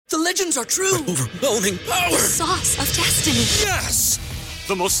The legends are true. Overwhelming power! Sauce of destiny. Yes!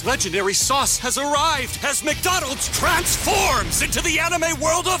 The most legendary sauce has arrived as McDonald's transforms into the anime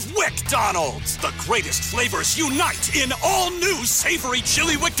world of WickDonald's. The greatest flavors unite in all new savory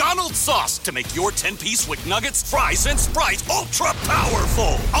chili McDonald's sauce to make your 10-piece Wick Nuggets, fries, and Sprite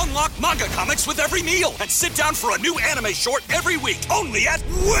ultra-powerful. Unlock manga comics with every meal and sit down for a new anime short every week only at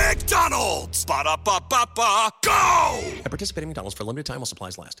WickDonald's. Ba-da-ba-ba-ba, go! At participating McDonald's for a limited time while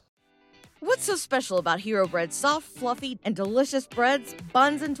supplies last. What's so special about Hero Bread's soft, fluffy, and delicious breads,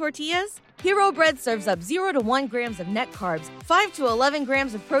 buns, and tortillas? Hero Bread serves up 0 to 1 grams of net carbs, 5 to 11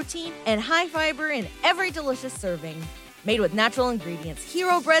 grams of protein, and high fiber in every delicious serving. Made with natural ingredients,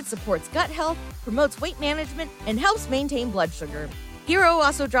 Hero Bread supports gut health, promotes weight management, and helps maintain blood sugar. Hero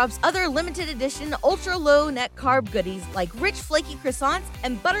also drops other limited edition ultra-low net carb goodies like rich flaky croissants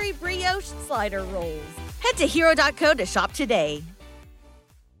and buttery brioche slider rolls. Head to hero.co to shop today.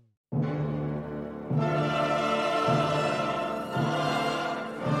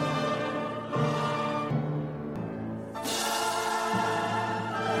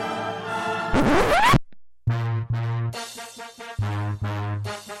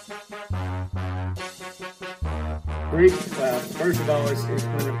 First of all, it's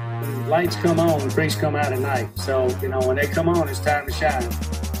when the lights come on, the creeks come out at night. So, when they come on, it's time to shine.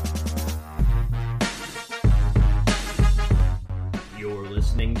 You're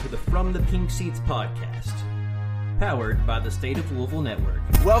listening to the From the Pink Seats podcast, powered by the State of Louisville Network.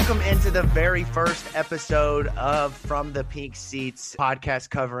 Welcome into the very first episode of From the Pink Seats podcast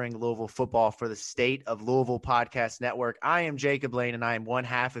covering Louisville football for the State of Louisville Podcast Network. I am Jacob Lane, and I am one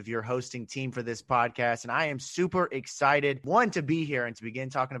half of your hosting team for this podcast, and I am super excited, one, to be here and to begin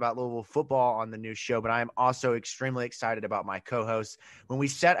talking about Louisville football on the new show, but I am also extremely excited about my co-hosts. When we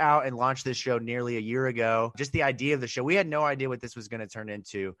set out and launched this show nearly a year ago, just the idea of the show, we had no idea what this was going to turn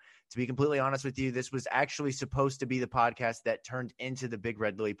into. To be completely honest with you, this was actually supposed to be the podcast that turned into the Big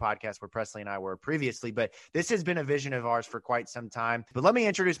Red Lily podcast where Presley and I were previously, but this has been a vision of ours for quite some time. But let me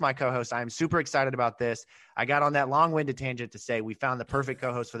introduce my co-host. I'm super excited about this. I got on that long-winded tangent to say we found the perfect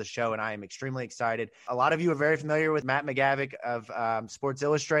co-host for the show, and I am extremely excited. A lot of you are very familiar with Matt McGavick of Sports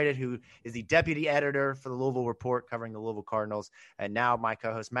Illustrated, who is the deputy editor for the Louisville Report covering the Louisville Cardinals, and now my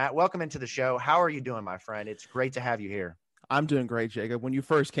co-host, Matt. Welcome into the show. How are you doing, my friend? It's great to have you here. I'm doing great, Jacob. When you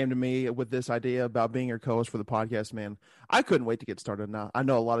first came to me with this idea about being your co-host for the podcast, man, I couldn't wait to get started now. I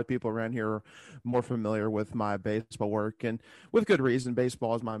know a lot of people around here are more familiar with my baseball work, and with good reason.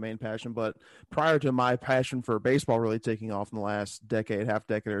 Baseball is my main passion, but prior to my passion for baseball really taking off in the last half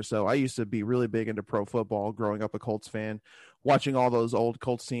decade or so, I used to be really big into pro football, growing up a Colts fan, watching all those old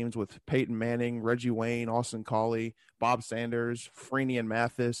Colts teams with Peyton Manning, Reggie Wayne, Austin Collie, Bob Sanders, Freeney, and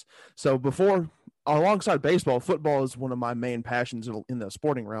Mathis. So alongside baseball, football is one of my main passions in the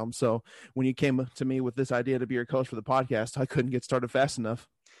sporting realm. So when you came to me with this idea to be your coach for the podcast, I couldn't get started fast enough.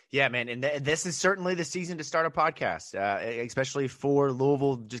 Yeah, man. And this is certainly the season to start a podcast, especially for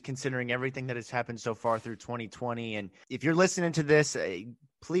Louisville, just considering everything that has happened so far through 2020. And if you're listening to this,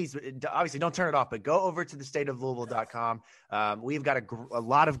 please, obviously don't turn it off, but go over to thestateoflouisville.com. We've got a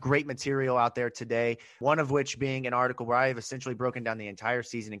lot of great material out there today, one of which being an article where I have essentially broken down the entire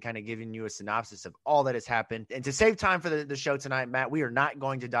season and kind of given you a synopsis of all that has happened. And to save time for the show tonight, Matt, we are not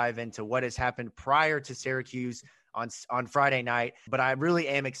going to dive into what has happened prior to Syracuse on Friday night, but I really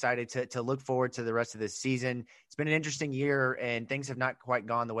am excited to look forward to the rest of this season. It's been an interesting year, and things have not quite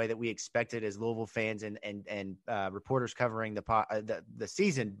gone the way that we expected as Louisville fans and reporters covering the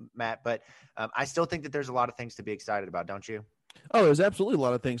season, Matt. But I still think that there's a lot of things to be excited about, don't you? Oh, there's absolutely a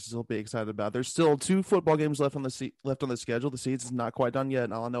lot of things to still be excited about. There's still 2 football games left on the schedule. The season's not quite done yet,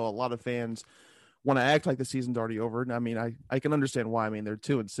 and I know a lot of fans want to act like the season's already over. And I mean, I can understand why. I mean, they're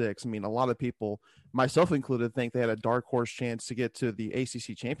 2-6. I mean, a lot of people, myself included, think they had a dark horse chance to get to the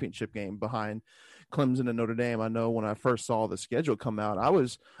ACC championship game behind Clemson and Notre Dame. I know when I first saw the schedule come out, I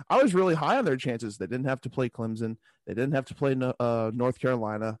was really high on their chances. They didn't have to play Clemson. They didn't have to play North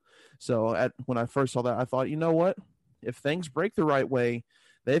Carolina. So when I first saw that, I thought, you know what? If things break the right way,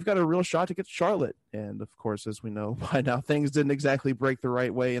 they've got a real shot to get to Charlotte. And, of course, as we know by now, things didn't exactly break the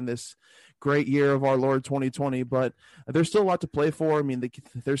right way in this great year of our Lord 2020. But there's still a lot to play for. I mean,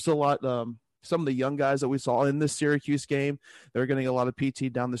 there's still a lot some of the young guys that we saw in this Syracuse game, they're getting a lot of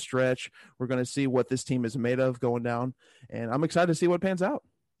PT down the stretch. We're going to see what this team is made of going down. And I'm excited to see what pans out.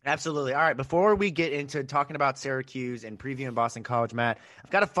 Absolutely. All right. Before we get into talking about Syracuse and previewing Boston College, Matt,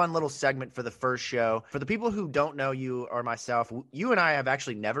 I've got a fun little segment for the first show. For the people who don't know you or myself, you and I have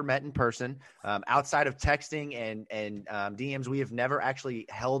actually never met in person. Outside of texting and DMs, we have never actually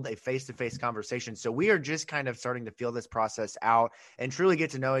held a face-to-face conversation. So we are just kind of starting to feel this process out and truly get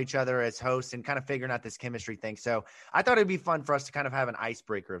to know each other as hosts and kind of figuring out this chemistry thing. So I thought it'd be fun for us to kind of have an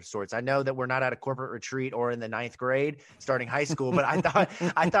icebreaker of sorts. I know that we're not at a corporate retreat or in the 9th grade starting high school, but I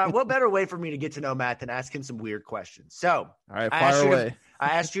thought what better way for me to get to know Matt than ask him some weird questions. So All right, fire away.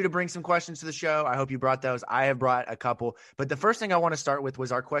 I asked you to bring some questions to the show. I hope you brought those. I have brought a couple. But the first thing I want to start with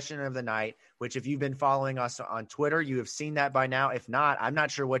was our question of the night, which if you've been following us on Twitter, you have seen that by now. If not, I'm not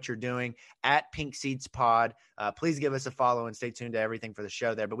sure what you're doing at Pink Seats Pod. Please give us a follow and stay tuned to everything for the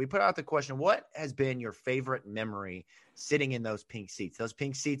show there. But we put out the question, what has been your favorite memory sitting in those pink seats? Those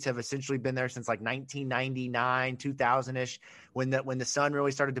pink seats have essentially been there since like 1999, 2000-ish, when the sun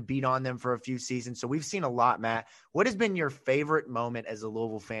really started to beat on them for a few seasons. So we've seen a lot, Matt. What has been your favorite moment as a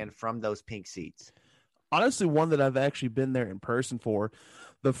Louisville fan from those pink seats? Honestly, one that I've actually been there in person for.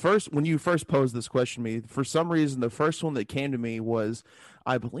 When you first posed this question to me, for some reason, the first one that came to me was,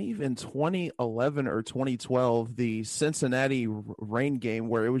 I believe in 2011 or 2012, the Cincinnati rain game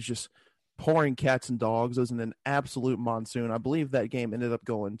where it was just pouring cats and dogs. It was in an absolute monsoon. I believe that game ended up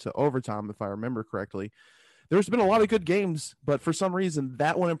going to overtime, if I remember correctly. There's been a lot of good games, but for some reason,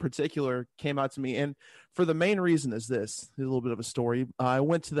 that one in particular came out to me. And for the main reason is this, a little bit of a story. I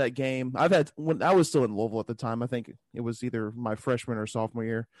went to that game. When I was still in Louisville at the time, I think it was either my freshman or sophomore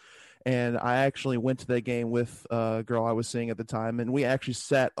year. And I actually went to that game with a girl I was seeing at the time. And we actually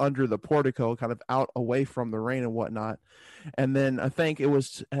sat under the portico, kind of out away from the rain and whatnot. And then I think it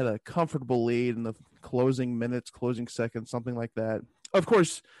was had a comfortable lead in the closing minutes, closing seconds, something like that. Of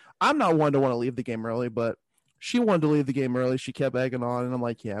course, I'm not one to want to leave the game early, but she wanted to leave the game early. She kept egging on, and I'm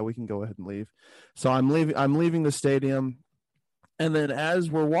like, yeah, we can go ahead and leave. So I'm leaving the stadium. And then as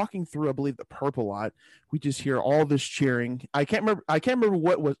we're walking through, I believe the Purple Lot, we just hear all this cheering. I can't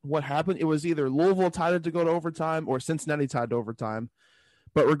remember what happened. It was either Louisville tied it to go to overtime or Cincinnati tied to overtime.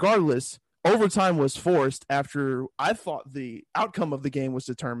 But regardless, overtime was forced after I thought the outcome of the game was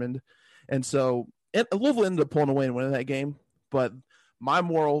determined. And so Louisville ended up pulling away and winning that game. But my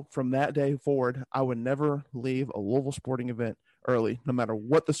moral from that day forward, I would never leave a Louisville sporting event early, no matter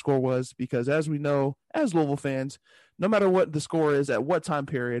what the score was, because as we know, as Louisville fans, no matter what the score is at what time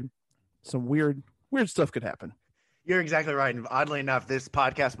period, some weird stuff could happen. You're exactly right. And oddly enough, this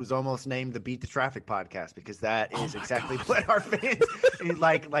podcast was almost named the Beat the Traffic podcast because that is exactly what our fans,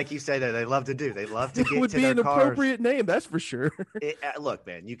 like you say, that they love to do. They love to get to their cars. It would be an appropriate name, that's for sure. Look,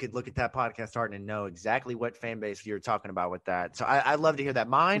 man, you could look at that podcast art and know exactly what fan base you're talking about with that. So I love to hear that.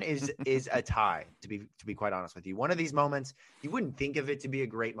 Mine is a tie, to be quite honest with you. One of these moments, you wouldn't think of it to be a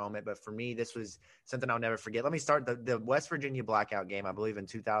great moment, but for me, this was something I'll never forget. Let me start the West Virginia blackout game. I believe in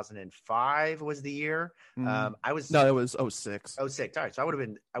 2005 was the year. No, it was 06. 06. All right. So I would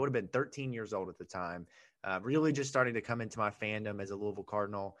have been 13 years old at the time. Really just starting to come into my fandom as a Louisville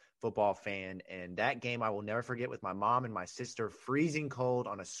Cardinal football fan. And that game I will never forget, with my mom and my sister freezing cold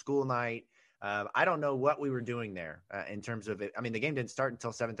on a school night. I don't know what we were doing there in terms of it. I mean, the game didn't start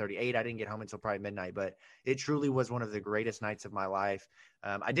until 7:38. I didn't get home until probably midnight, but it truly was one of the greatest nights of my life.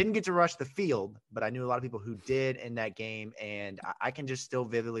 I didn't get to rush the field, but I knew a lot of people who did in that game. And I can just still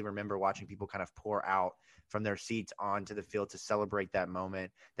vividly remember watching people kind of pour out from their seats onto the field to celebrate that moment.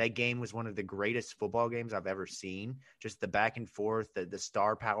 That game was one of the greatest football games I've ever seen. Just the back and forth, the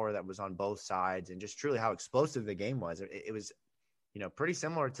star power that was on both sides, and just truly how explosive the game was. It was, pretty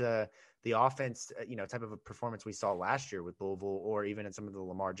similar to the offense, type of a performance we saw last year with Louisville, or even in some of the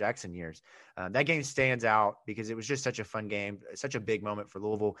Lamar Jackson years. That game stands out because it was just such a fun game, such a big moment for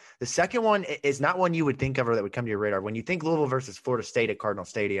Louisville. The second one is not one you would think of or that would come to your radar. When you think Louisville versus Florida State at Cardinal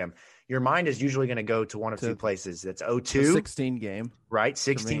Stadium, your mind is usually going to go to one of two places. That's 02. 16 game. Right,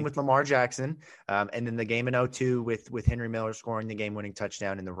 16 with Lamar Jackson, and then the game in 02 with Henry Miller scoring the game-winning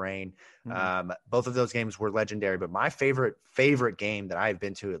touchdown in the rain. Mm-hmm. Both of those games were legendary, but my favorite game that I've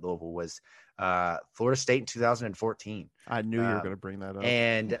been to at Louisville was Florida State in 2014. I knew you were going to bring that up.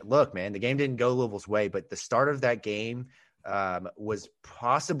 And look, man, the game didn't go Louisville's way, but the start of that game was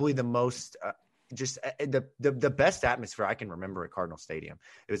possibly the most the best atmosphere I can remember at Cardinal Stadium.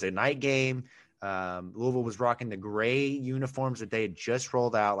 It was a night game. Louisville was rocking the gray uniforms that they had just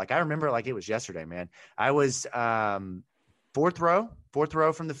rolled out. Like, I remember it like it was yesterday, man. I was fourth row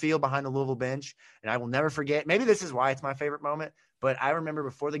from the field behind the Louisville bench, and I will never forget. Maybe this is why it's my favorite moment, but I remember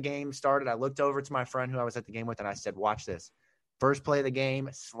before the game started, I looked over to my friend who I was at the game with, and I said, "Watch this. First play of the game,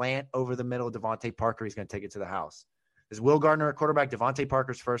 slant over the middle of Devontae Parker. He's going to take it to the house." Is Will Gardner at quarterback? Devontae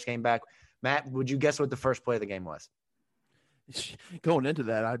Parker's first game back. Matt, would you guess what the first play of the game was? Going into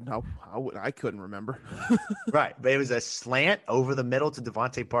that, I couldn't remember. Right. But it was a slant over the middle to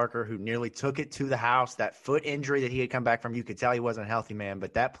Devontae Parker, who nearly took it to the house. That foot injury that he had come back from, you could tell he wasn't healthy, man.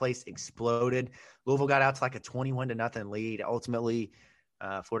 But that place exploded. Louisville got out to like a 21-0 lead. Ultimately,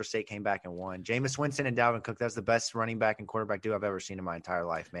 Florida State came back and won. Jameis Winston and Dalvin Cook, that's the best running back and quarterback duo I've ever seen in my entire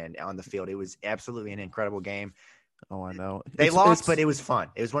life, man, on the field. It was absolutely an incredible game. Oh, I know. They lost, but it was fun.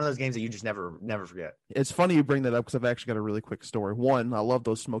 It was one of those games that you just never forget. It's funny you bring that up because I've actually got a really quick story. One, I love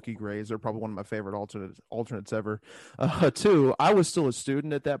those smoky grays. They're probably one of my favorite alternates ever. Two, I was still a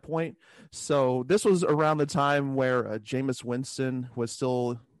student at that point. So this was around the time where Jameis Winston was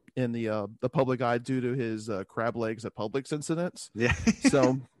still in the public eye due to his crab legs at Publix incidents. Yeah.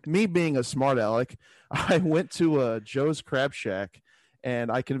 So me being a smart aleck, I went to Joe's Crab Shack,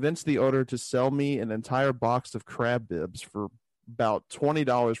 and I convinced the owner to sell me an entire box of crab bibs for about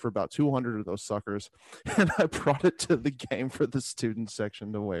 $20 for about 200 of those suckers. And I brought it to the game for the student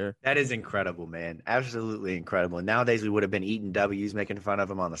section to wear. That is incredible, man. Absolutely incredible. And nowadays we would have been eating W's, making fun of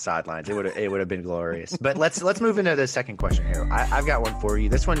them on the sidelines. It would have been glorious. But let's move into the second question here. I've got one for you.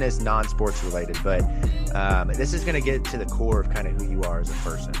 This one is non-sports related, but this is going to get to the core of kind of who you are as a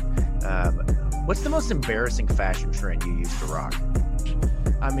person. What's the most embarrassing fashion trend you used to rock?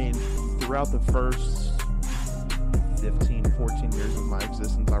 I mean, throughout the first 15, 14 years of my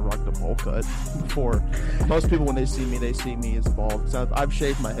existence, I rocked a bowl cut. Before most people, when they see me as bald. So I've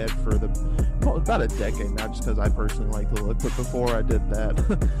shaved my head for about a decade now, just because I personally like the look. But before I did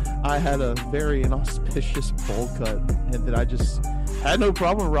that, I had a very inauspicious bowl cut, and that I just had no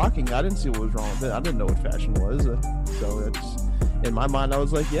problem rocking. I didn't see what was wrong with it. I didn't know what fashion was. So it's, in my mind, I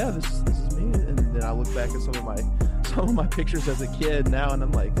was like, yeah, this is me. And then I look back at some of my pictures as a kid now, and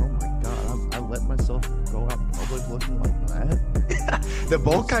I'm like, oh my God, I let myself go out in public looking like that. The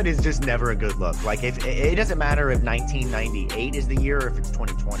bowl cut is just never a good look. Like, if it doesn't matter if 1998 is the year or if it's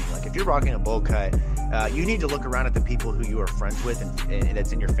 2020. Like, if you're rocking a bowl cut, you need to look around at the people who you are friends with and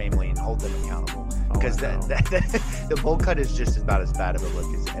that's in your family and hold them accountable. Because the bowl cut is just about as bad of a look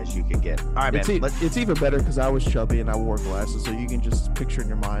as you could get. All right, man. It's even better because I was chubby and I wore glasses, so you can just picture in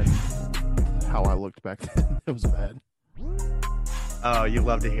your mind how I looked back then. It was bad. Oh, you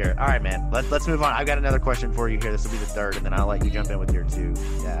love to hear it. All right, man. Let's move on. I've got another question for you here. This will be the third, and then I'll let you jump in with your two.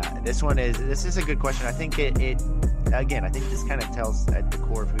 This is a good question. I think it again, I think this kind of tells at the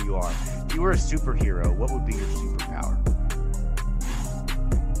core of who you are. If you were a superhero, what would be your superpower?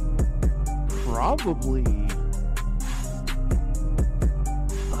 Probably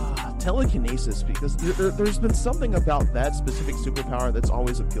telekinesis, because there's been something about that specific superpower that's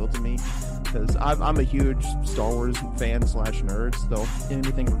always appealed to me, because I'm a huge Star Wars fan / nerd, so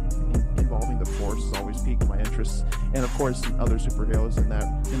anything involving the Force has always piqued my interest, and of course other superheroes in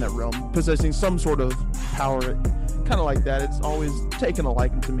that realm possessing some sort of power kind of like that, it's always taken a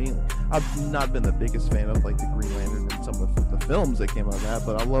liking to me. I've not been the biggest fan of like the Green Lantern and some of the films that came out of that,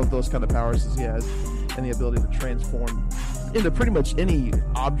 but I love those kind of powers as he has, and the ability to transform into pretty much any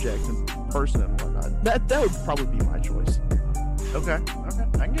object and person and whatnot. That would probably be my choice. Okay.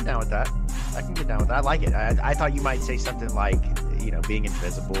 I can get down with that. I like it. I thought you might say something like, being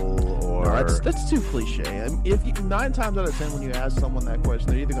invisible or... No, that's too cliche. I mean, if 9 times out of 10 when you ask someone that question,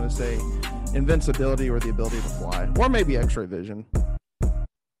 they're either going to say invincibility or the ability to fly, or maybe X-ray vision.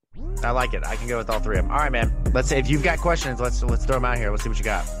 I like it. I can go with all three of them. All right, man. Let's say if you've got questions, let's throw them out here. Let's see what you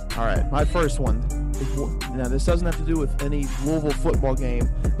got. All right. My first one. Now, this doesn't have to do with any Louisville football game,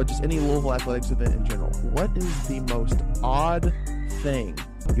 but just any Louisville athletics event in general. What is the most odd thing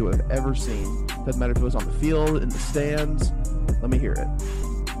you have ever seen? Doesn't matter if it was on the field, in the stands. Let me hear it.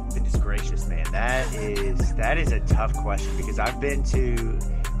 Goodness gracious, man. That is a tough question, because I've been to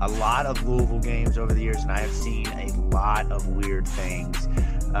a lot of Louisville games over the years, and I have seen a lot of weird things.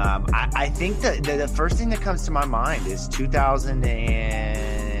 I think that the first thing that comes to my mind is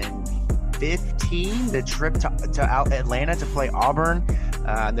 2015, the trip to Atlanta to play Auburn.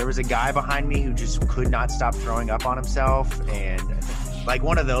 There was a guy behind me who just could not stop throwing up on himself, and like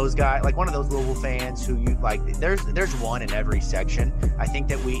one of those guys, like one of those Louisville fans who you like, there's one in every section. I think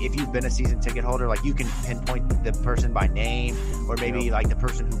that if you've been a season ticket holder, like you can pinpoint the person by name, or maybe like the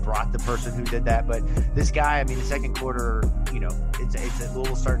person who brought the person who did that. But this guy, I mean, the second quarter, it's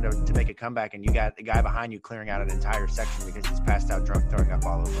Louisville starting to make a comeback, and you got the guy behind you clearing out an entire section because he's passed out drunk, throwing up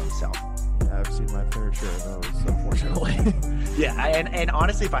all over himself. Yeah, I've seen my fair share of those, unfortunately. Yeah, and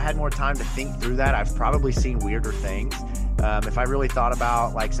honestly, if I had more time to think through that, I've probably seen weirder things. If I really thought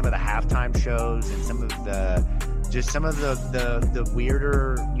about like some of the halftime shows and some of the just some of the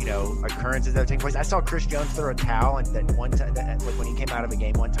weirder, occurrences that have taken place. I saw Chris Jones throw a towel and that one time, like when he came out of a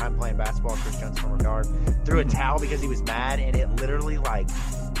game one time playing basketball, Chris Jones, former guard, threw a towel because he was mad, and it literally like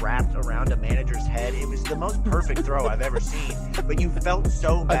wrapped around a manager's head. It was the most perfect throw I've ever seen. But you felt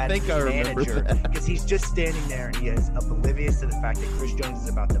so bad for the manager because he's just standing there and he is oblivious to the fact that Chris Jones is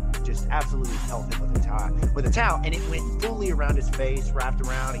about to just absolutely pelt him with a towel, and it went fully around his face, wrapped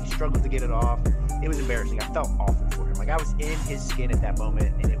around. He struggled to get it off. It was embarrassing. I felt awful for him. Like I was in his skin at that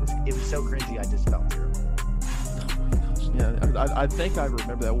moment, and it was so cringy. I just felt terrible. Oh my gosh! Yeah, I think I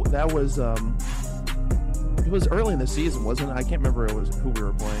remember that. That was it was early in the season, wasn't it? I can't remember who we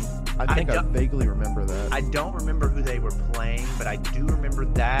were playing. I think I vaguely remember that. I don't remember who they were playing, but I do remember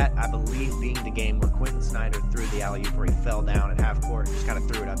that, I believe, being the game where Quentin Snyder threw the alley-oop where he fell down at half court and just kind of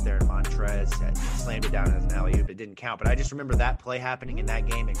threw it up there, and Montrez slammed it down as an alley-oop. It didn't count, but I just remember that play happening in that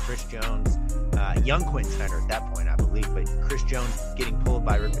game, and Chris Jones, young Quentin Snyder at that point, I believe, but Chris Jones getting pulled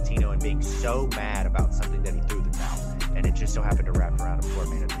by Rick Pitino and being so mad about something that he threw the towel, and it just so happened to wrap around a poor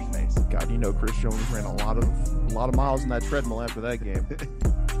manager's face. God, Chris Jones ran a lot of miles in that treadmill after that game.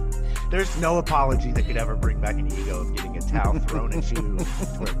 There's no apology that could ever bring back an ego of getting a towel thrown at you to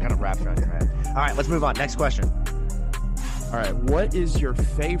where it kind of wraps around your head. All right, let's move on. Next question. All right, what is your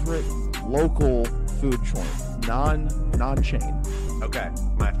favorite local food joint, non-chain? Okay,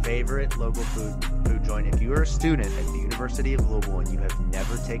 my favorite local food joint. If you are a student at the University of Louisville and you have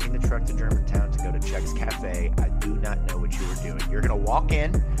never taken the truck to Germantown to go to Check's Cafe, I do not know what you are doing. You're going to walk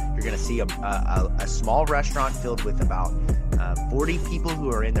in, you're going to see a small restaurant filled with about 40 people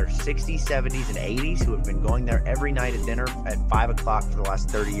who are in their 60s, 70s, and 80s who have been going there every night at dinner at 5 o'clock for the last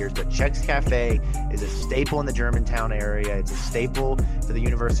 30 years. But Check's Cafe is a staple in the Germantown area. It's a staple for the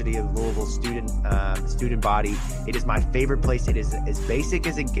University of Louisville student body. It is my favorite place. It is as basic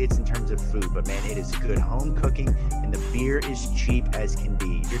as it gets in terms of food, but man, it is good home cooking, and the beer is cheap as can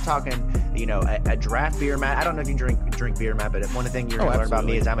be. You're talking, a draft beer, Matt. I don't know if you drink beer, Matt, but one thing you're going to learn about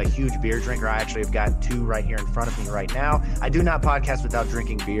me is I'm a huge beer drinker. I actually have got 2 right here in front of me right now. I do not podcast without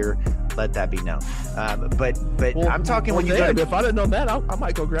drinking beer. Let that be known. But I'm talking when you go to, if I didn't know that, I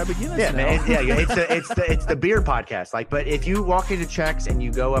might go grab a Guinness. Yeah, man. It's the beer podcast. Like, but if you walk into Check's and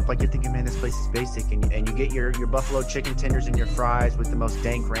you go up, like, you're thinking, man, this place is basic, and you get your buffalo chicken tenders and your fries with the most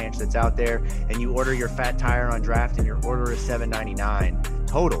dank ranch that's out there, and you order your fat tire on draft, and your order is $7.99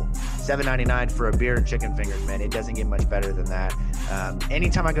 total. $7.99 for a beer and chicken fingers, man. It doesn't get much better than that.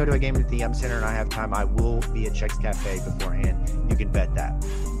 Anytime I go to a game at the Yum Center and I have time, I will be at Check's Cafe beforehand. You can bet that.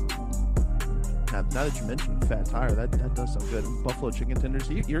 Now that you mentioned fat tire, that does sound good. Buffalo chicken tenders,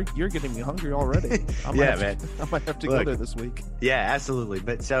 you're getting me hungry already. I might have to go there this week. Yeah, absolutely.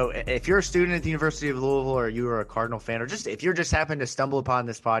 But so if you're a student at the University of Louisville, or you are a Cardinal fan, or just if you're just happen to stumble upon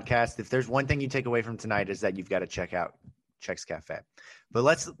this podcast, if there's one thing you take away from tonight, is that you've got to check out Check's Cafe. But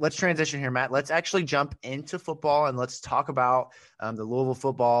let's transition here, Matt. Let's actually jump into football, and let's talk about the Louisville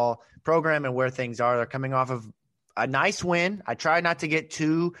football program and where things are. They're coming off of a nice win. I try not to get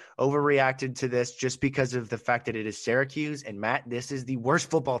too overreacted to this just because of the fact that it is Syracuse. And Matt, this is the worst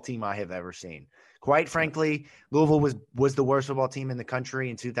football team I have ever seen. Quite frankly, Louisville was the worst football team in the country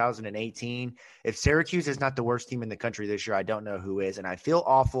in 2018. If Syracuse is not the worst team in the country this year, I don't know who is. And I feel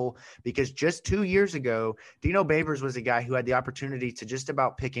awful because just 2 years ago, Dino Babers was a guy who had the opportunity to just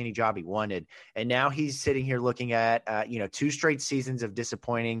about pick any job he wanted. And now he's sitting here looking at 2 straight seasons of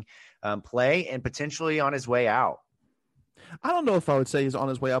disappointing play and potentially on his way out. I don't know if I would say he's on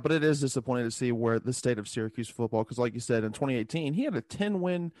his way out, but it is disappointing to see where the state of Syracuse football, because like you said, in 2018, he had a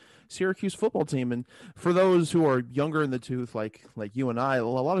 10-win Syracuse football team. And for those who are younger in the tooth, like you and I, a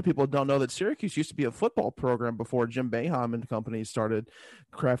lot of people don't know that Syracuse used to be a football program before Jim Boeheim and company started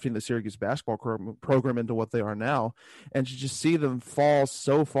crafting the Syracuse basketball program into what they are now. And to just see them fall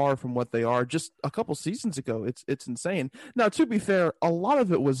so far from what they are just a couple seasons ago, it's insane. Now, to be fair, a lot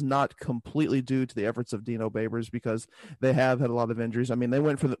of it was not completely due to the efforts of Dino Babers, because they have had a lot of injuries. I mean, they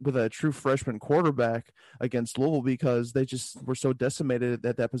went with a true freshman quarterback against Louisville because they just were so decimated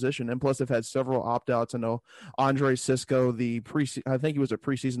at that position. And plus, they've had several opt-outs. I know Andre Cisco, I think he was a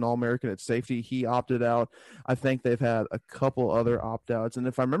preseason All-American at safety. He opted out. I think they've had a couple other opt-outs. And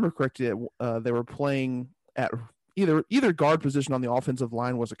if I remember correctly, they were playing at either guard position on the offensive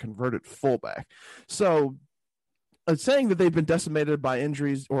line was a converted fullback. So saying that they've been decimated by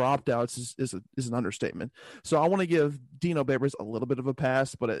injuries or opt-outs is an understatement. So I want to give Dino Babers a little bit of a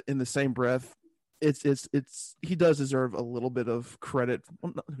pass, but in the same breath, he does deserve a little bit of credit,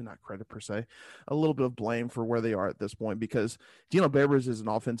 well, not credit per se, a little bit of blame for where they are at this point, because Dino Babers is an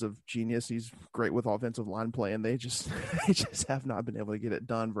offensive genius. He's great with offensive line play, and they just have not been able to get it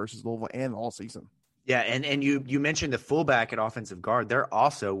done versus Louisville and all season. Yeah, and you mentioned the fullback at offensive guard. There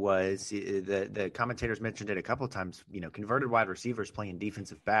also was the commentators mentioned it a couple of times. Converted wide receivers playing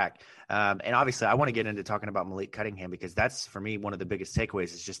defensive back, and obviously I want to get into talking about Malik Cunningham because that's for me one of the biggest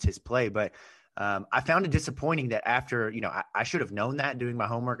takeaways is just his play. But I found it disappointing that after I should have known that doing my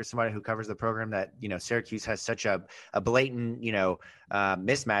homework as somebody who covers the program that Syracuse has such a blatant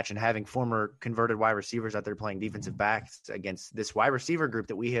mismatch and having former converted wide receivers out there playing defensive backs against this wide receiver group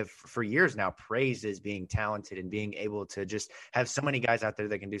that we have for years now praised as being talented and being able to just have so many guys out there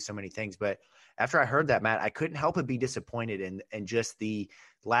that can do so many things. But after I heard that, Matt, I couldn't help but be disappointed in just the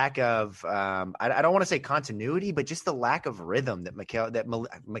lack of I don't want to say continuity, but just the lack of rhythm that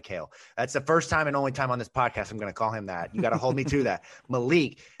Mikhail. That's the first time and only time on this podcast I'm going to call him that. You got to hold me to that.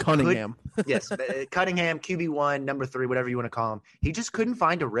 Malik Cunningham. Yes, Cunningham, QB1, number 3, whatever you want to call him. He just couldn't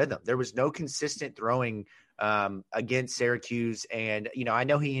find a rhythm. There was no consistent throwing against Syracuse. And, I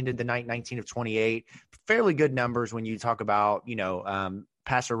know he ended the night 19 of 28, fairly good numbers when you talk about,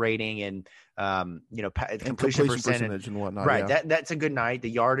 passer rating and completion percentage and whatnot. Right. Yeah. That's a good night.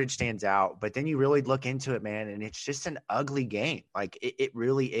 The yardage stands out, but then you really look into it, man, and it's just an ugly game. Like it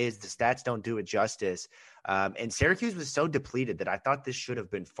really is. The stats don't do it justice. And Syracuse was so depleted that I thought this should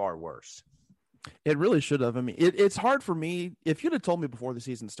have been far worse. It really should have. I mean, it's hard for me. If you'd have told me before the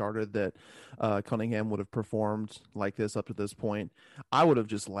season started that Cunningham would have performed like this up to this point, I would have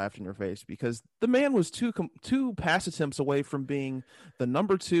just laughed in your face because the man was two pass attempts away from being the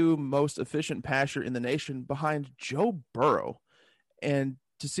number 2 most efficient passer in the nation behind Joe Burrow. And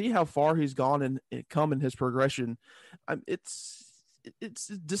to see how far he's gone and come in his progression, it's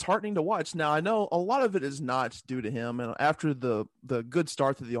disheartening to watch. Now, I know a lot of it is not due to him. And after the good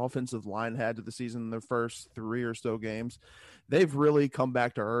start that the offensive line had to the season, their first 3 or so games, they've really come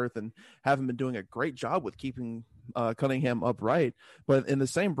back to earth and haven't been doing a great job with keeping Cunningham upright. But in the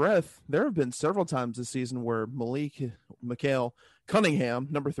same breath, there have been several times this season where Mikhail Cunningham,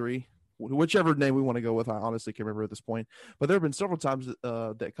 number 3, whichever name we want to go with, I honestly can't remember at this point. But there have been several times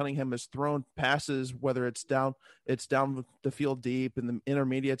that Cunningham has thrown passes, whether it's down the field deep in the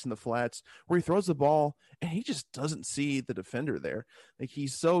intermediates and the flats, where he throws the ball and he just doesn't see the defender there. Like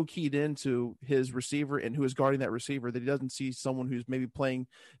he's so keyed into his receiver and who is guarding that receiver that he doesn't see someone who's maybe playing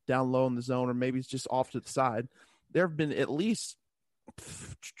down low in the zone or maybe it's just off to the side. There have been at least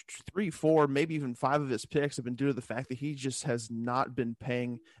 3, 4, maybe even 5 of his picks have been due to the fact that he just has not been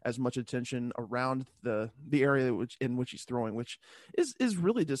paying as much attention around the area in which he's throwing, which is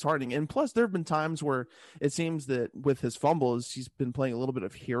really disheartening. And plus, there have been times where it seems that with his fumbles, he's been playing a little bit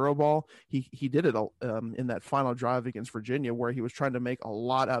of hero ball. He did it in that final drive against Virginia where he was trying to make a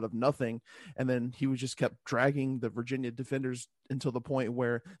lot out of nothing, and then he was just kept dragging the Virginia defenders until the point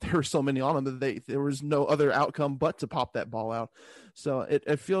where there were so many on him that there was no other outcome but to pop that ball out. So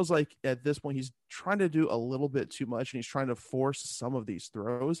it feels like at this point he's trying to do a little bit too much and he's trying to force some of these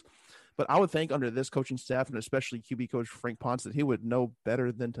throws. But I would think under this coaching staff and especially QB coach Frank Ponce that he would know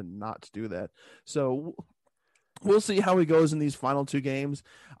better than to not do that. So we'll see how he goes in these final 2 games.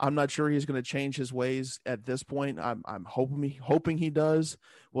 I'm not sure he's going to change his ways at this point. I'm hoping he does.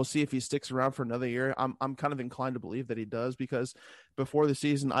 We'll see if he sticks around for another year. I'm kind of inclined to believe that he does because before the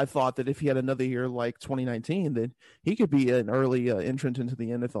season, I thought that if he had another year like 2019, then he could be an early entrant into the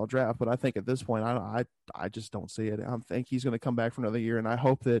NFL draft. But I think at this point, I just don't see it. I think he's going to come back for another year, and I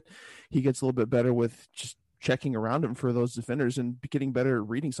hope that he gets a little bit better with just checking around him for those defenders and getting better at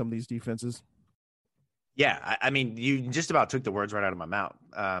reading some of these defenses. Yeah, I mean, you just about took the words right out of my mouth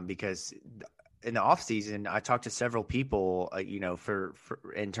because in the offseason, I talked to several people, for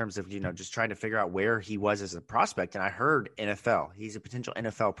in terms of, just trying to figure out where he was as a prospect. And I heard NFL. He's a potential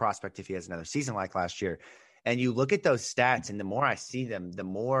NFL prospect if he has another season like last year. And you look at those stats, and the more I see them, the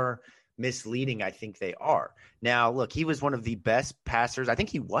more misleading I think they are. Now, look, he was one of the best passers. I think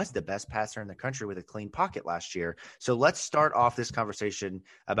he was the best passer in the country with a clean pocket last year. So let's start off this conversation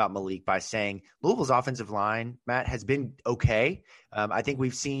about Malik by saying Louisville's offensive line, Matt, has been okay. I think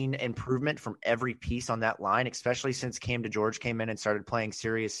we've seen improvement from every piece on that line, especially since Cam DeGeorge came in and started playing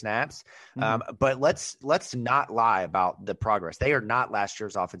serious snaps. But let's not lie about the progress. They are not last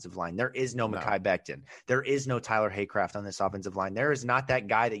year's offensive line. There is no Mekhi Becton. There is no Tyler Haycraft on this offensive line. There is not that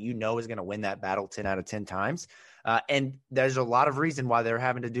guy that is going to win that battle 10 out of 10 times. And there's a lot of reason why they're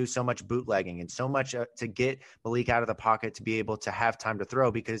having to do so much bootlegging and so much to get Malik out of the pocket to be able to have time to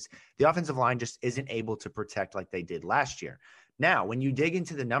throw because the offensive line just isn't able to protect like they did last year. Now, when you dig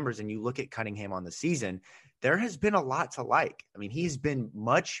into the numbers and you look at Cunningham on the season, there has been a lot to like. I mean, he's been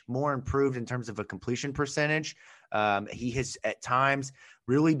much more improved in terms of a completion percentage. He has at times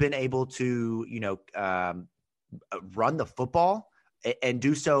really been able to, run the football and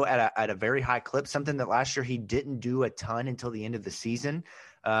do so at a very high clip, something that last year he didn't do a ton until the end of the season.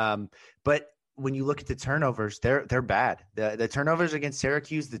 But when you look at the turnovers, they're bad. The turnovers against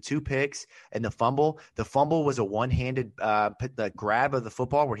Syracuse, the 2 picks and the fumble was a one-handed the grab of the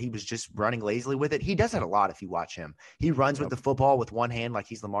football where he was just running lazily with it. He does that a lot if you watch him. He runs with the football with one hand like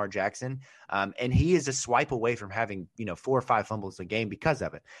he's Lamar Jackson, and he is a swipe away from having 4 or 5 fumbles a game because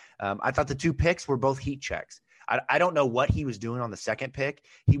of it. I thought the 2 picks were both heat checks. I don't know what he was doing on the second pick.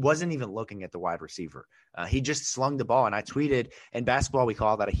 He wasn't even looking at the wide receiver. He just slung the ball, and I tweeted, in basketball, we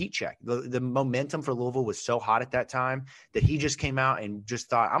call that a heat check. The momentum for Louisville was so hot at that time that he just came out and just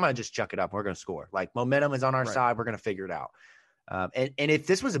thought, I'm going to just chuck it up. We're going to score. Like, momentum is on our side. We're going to figure it out. And if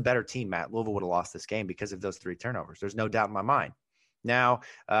this was a better team, Matt, Louisville would have lost this game because of those 3 turnovers. There's no doubt in my mind. Now,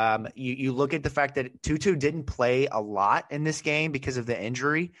 you look at the fact that Tutu didn't play a lot in this game because of the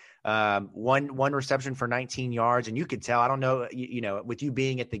injury. One reception for 19 yards, and you could tell. I don't know, with you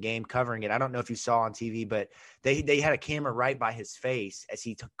being at the game covering it, I don't know if you saw on TV, but they had a camera right by his face as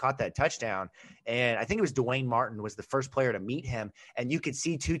he caught that touchdown. And I think it was Dwayne Martin was the first player to meet him, and you could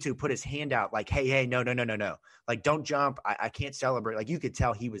see Tutu put his hand out like, hey, no, like, don't jump. I can't celebrate. Like, you could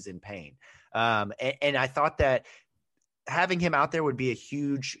tell he was in pain. And I thought that having him out there would be a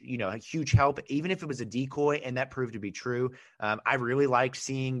huge help, even if it was a decoy, and that proved to be true. I really liked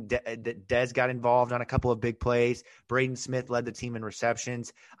seeing that Dez got involved on a couple of big plays. Braden Smith led the team in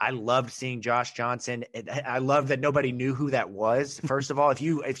receptions. I loved seeing Josh Johnson. I love that nobody knew who that was. First of all, if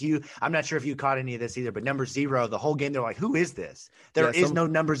you, I'm not sure if you caught any of this either, but number 0, the whole game, they're like, who is this? There is no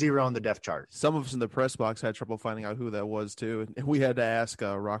number 0 on the depth chart. Some of us in the press box had trouble finding out who that was too. And we had to ask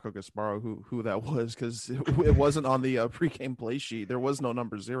Rocco Gasparo who that was, because it wasn't on the pregame play sheet. There was no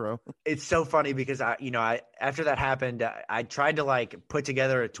number 0. It's so funny because I after that happened, I tried to put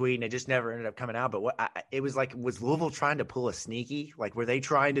together a tweet and it just never ended up coming out. But it was like, was Louisville trying to pull a sneaky? Like, were they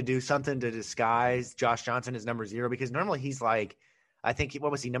trying to do something to disguise Josh Johnson as number 0? Because normally he's like, I think,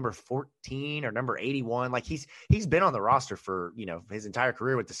 what was he, number 14 or number 81? Like, he's been on the roster for, his entire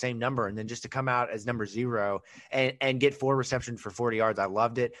career with the same number. And then just to come out as number 0 and get 4 receptions for 40 yards, I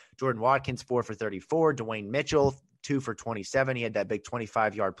loved it. Jordan Watkins, 4 for 34. Dwayne Mitchell, 2 for 27. He had that big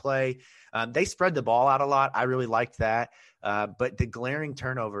 25-yard play. They spread the ball out a lot. I really liked that. But the glaring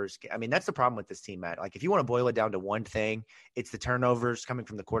turnovers, I mean, that's the problem with this team, Matt. Like, if you want to boil it down to one thing, it's the turnovers coming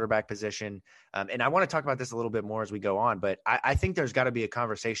from the quarterback position. And I want to talk about this a little bit more as we go on, but I think there's got to be a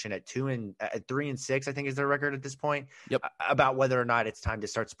conversation at 3-6, I think is their record at this point, about whether or not it's time to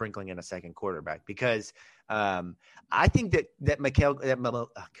start sprinkling in a second quarterback. Because I think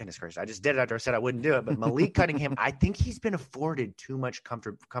goodness gracious, I just did it after I said I wouldn't do it, but Malik Cunningham, I think he's been afforded too much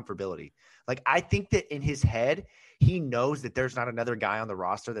comfortability. Like, I think that in his head, he knows that there's not another guy on the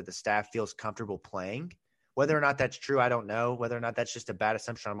roster that the staff feels comfortable playing. Whether or not that's true, I don't know. Whether or not that's just a bad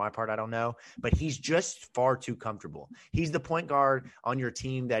assumption on my part, I don't know. But he's just far too comfortable. He's the point guard on your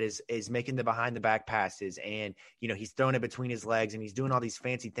team that is making the behind-the-back passes, and he's throwing it between his legs, and he's doing all these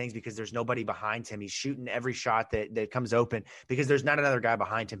fancy things because there's nobody behind him. He's shooting every shot that comes open because there's not another guy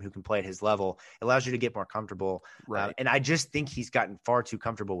behind him who can play at his level. It allows you to get more comfortable. Right. And I just think he's gotten far too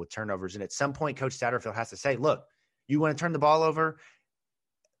comfortable with turnovers. And at some point, Coach Satterfield has to say, look, you want to turn the ball over?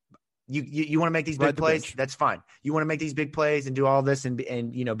 You want to make these big plays? Bench. That's fine. You want to make these big plays and do all this and be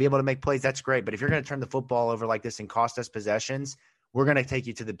able to make plays? That's great. But if you're going to turn the football over like this and cost us possessions, we're going to take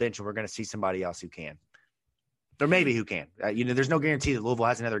you to the bench and we're going to see somebody else who can. Or maybe who can. There's no guarantee that Louisville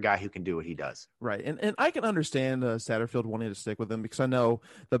has another guy who can do what he does. Right. And I can understand Satterfield wanting to stick with him, because I know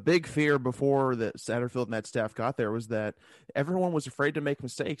the big fear before that Satterfield and that staff got there was that everyone was afraid to make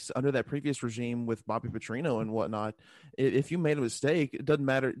mistakes under that previous regime with Bobby Petrino and whatnot. If you made a mistake, it didn't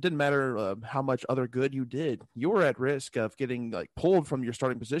matter how much other good you did. You were at risk of getting pulled from your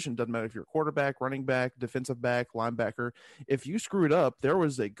starting position. Doesn't matter if you're a quarterback, running back, defensive back, linebacker. If you screwed up, there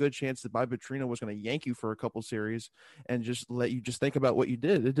was a good chance that Bobby Petrino was going to yank you for a couple series and just let you just think about what you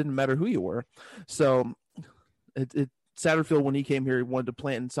did. It didn't matter who you were. So Satterfield, when he came here, he wanted to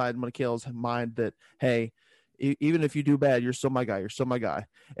plant inside McHale's mind that, hey, even if you do bad, you're still my guy. You're still my guy.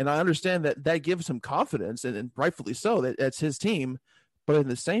 And I understand that gives him confidence, and rightfully so, that that's his team. But in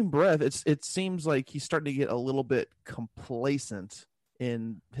the same breath, it seems like he's starting to get a little bit complacent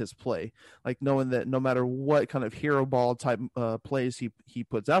in his play, like knowing that no matter what kind of hero ball type plays he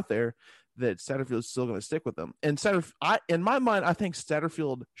puts out there, that Satterfield is still going to stick with them. And in my mind, I think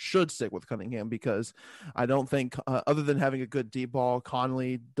Satterfield should stick with Cunningham, because I don't think, other than having a good deep ball,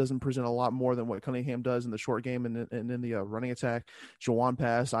 Conley doesn't present a lot more than what Cunningham does in the short game and in the running attack. Juwan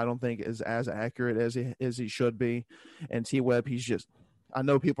Pass, I don't think is as accurate as he should be. And T-Webb, I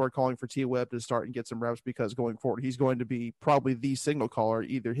know people are calling for T. Webb to start and get some reps because going forward, he's going to be probably the signal caller,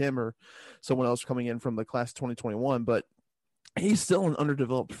 either him or someone else coming in from the class of 2021. But he's still an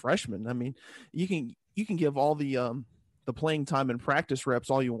underdeveloped freshman. I mean, you can give all the playing time and practice reps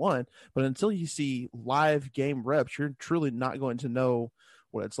all you want, but until you see live game reps, you're truly not going to know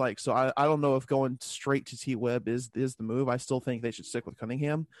what it's like. So I don't know if going straight to T. Webb is the move. I still think they should stick with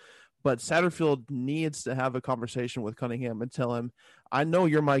Cunningham. But Satterfield needs to have a conversation with Cunningham and tell him, I know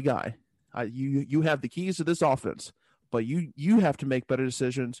you're my guy. You have the keys to this offense, but you have to make better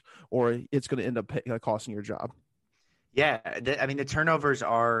decisions or it's going to end up costing your job. Yeah, the turnovers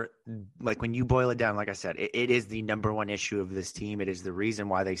are, like, when you boil it down, like I said, it is the number one issue of this team. It is the reason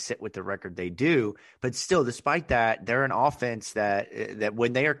why they sit with the record they do. But still, despite that, they're an offense that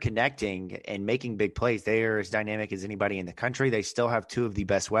when they are connecting and making big plays, they are as dynamic as anybody in the country. They still have two of the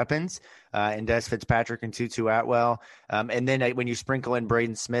best weapons in Des Fitzpatrick and Tutu Atwell. And then when you sprinkle in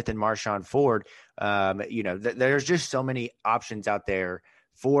Braden Smith and Marshawn Ford, there's just so many options out there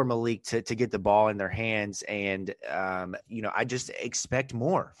for Malik to get the ball in their hands. And, I just expect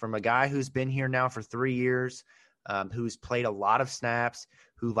more from a guy who's been here now for 3 years, who's played a lot of snaps,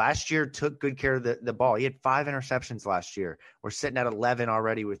 who last year took good care of the ball. He had 5 interceptions last year. We're sitting at 11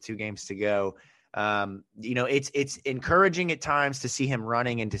 already with 2 games to go. It's encouraging at times to see him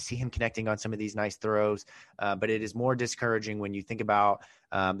running and to see him connecting on some of these nice throws. But it is more discouraging when you think about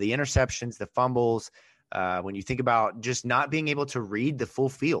the interceptions, the fumbles, when you think about just not being able to read the full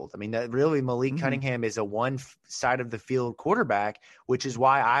field. I mean, really Malik Cunningham is a one side of the field quarterback, which is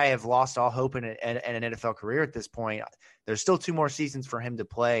why I have lost all hope in an NFL career at this point. There's still 2 more seasons for him to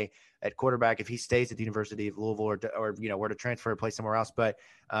play at quarterback if he stays at the University of Louisville or were to transfer or play somewhere else. But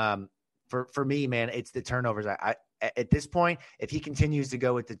for me, man, it's the turnovers. At this point, if he continues to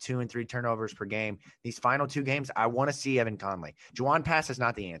go with the 2 and 3 turnovers per game, these final 2 games, I want to see Evan Conley. Juwan Pass is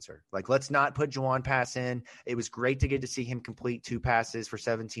not the answer. Like, let's not put Juwan Pass in. It was great to get to see him complete 2 passes for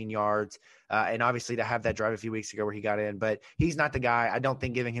 17 yards. And obviously to have that drive a few weeks ago where he got in, but he's not the guy. I don't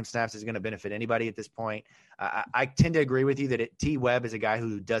think giving him snaps is going to benefit anybody at this point. I tend to agree with you that T. Webb is a guy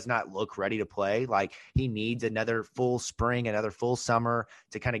who does not look ready to play. Like, he needs another full spring, another full summer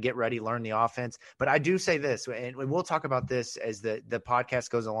to kind of get ready, learn the offense. But I do say this, and we'll talk about this as the podcast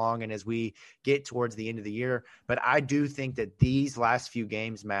goes along and as we get towards the end of the year. But I do think that these last few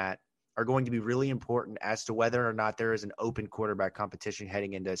games, Matt, are going to be really important as to whether or not there is an open quarterback competition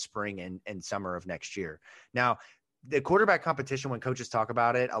heading into spring and summer of next year. Now, the quarterback competition, when coaches talk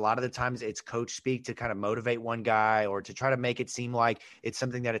about it, a lot of the times it's coach speak to kind of motivate one guy or to try to make it seem like it's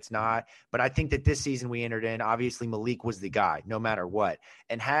something that it's not. But I think that this season we entered in, obviously Malik was the guy no matter what.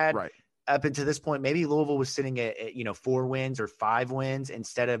 And had up until this point, maybe Louisville was sitting at 4 wins or 5 wins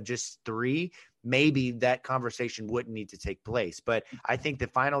instead of just 3. Maybe that conversation wouldn't need to take place. But I think the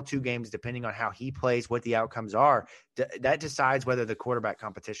final 2 games, depending on how he plays, what the outcomes are, that decides whether the quarterback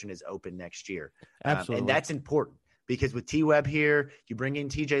competition is open next year. Absolutely. And that's important. Because with T. Webb here, you bring in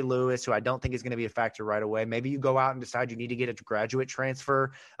TJ Lewis, who I don't think is going to be a factor right away. Maybe you go out and decide you need to get a graduate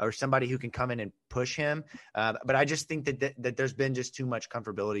transfer or somebody who can come in and push him. But I just think that there's been just too much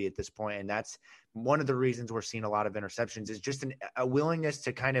comfortability at this point, and that's one of the reasons we're seeing a lot of interceptions is just a willingness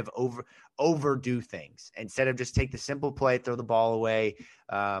to kind of overdo things instead of just take the simple play, throw the ball away.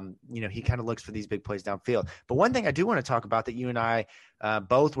 He kind of looks for these big plays downfield. But one thing I do want to talk about that you and I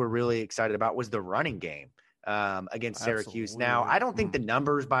both were really excited about was the running game against Syracuse. Absolutely. Now, I don't think the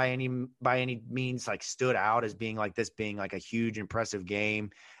numbers by any means like stood out as being like a huge impressive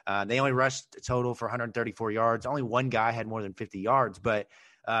game. They only rushed a total for 134 yards. Only one guy had more than 50 yards, but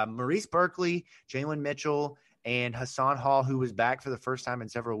Maurice Berkeley, Jalen Mitchell, and Hassan Hall, who was back for the first time in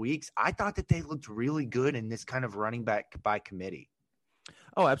several weeks, I thought that they looked really good in this kind of running back by committee.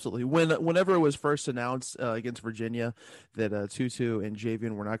 Oh, absolutely. Whenever it was first announced against Virginia that Tutu and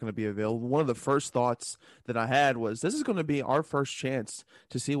Javian were not going to be available, one of the first thoughts that I had was this is going to be our first chance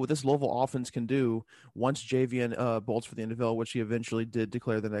to see what this Louisville offense can do once Javian bolts for the NFL, which he eventually did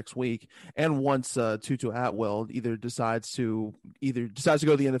declare the next week, and once Tutu Atwell either decides to go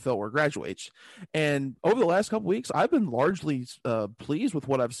to the NFL or graduates. And over the last couple weeks, I've been largely pleased with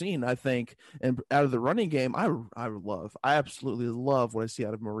what I've seen. I think, and out of the running game, I absolutely love what I see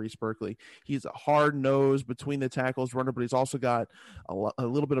out of Maurice Berkeley. He's a hard nose between the tackles runner, but he's also got a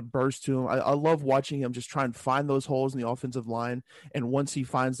little bit of burst to him. I love watching him just try and find those holes in the offensive line. And once he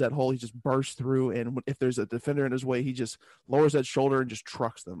finds that hole, he just bursts through. And if there's a defender in his way, he just lowers that shoulder and just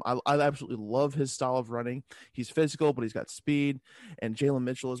trucks them. I absolutely love his style of running. He's physical, but he's got speed. And Jalen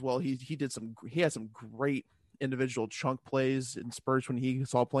Mitchell as well. He had some great individual chunk plays in spurts when he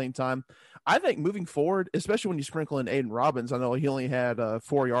saw playing time. I think moving forward, especially when you sprinkle in Aiden Robbins, I know he only had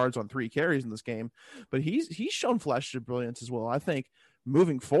 4 yards on 3 carries in this game, but he's shown flashes of brilliance as well. I think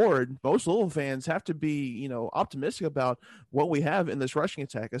moving forward, most Louisville fans have to be, optimistic about what we have in this rushing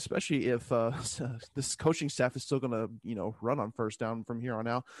attack, especially if this coaching staff is still going to, run on first down from here on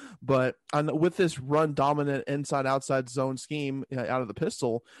out. But with this run dominant inside outside zone scheme out of the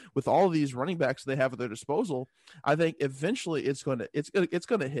pistol, with all of these running backs they have at their disposal, I think eventually it's going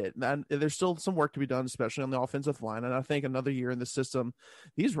to hit. And there's still some work to be done, especially on the offensive line. And I think another year in the system,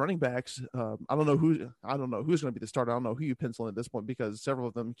 these running backs, I don't know who's going to be the starter. I don't know who you pencil in at this point, because several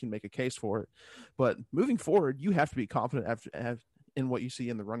of them can make a case for it. But moving forward, you have to be confident in what you see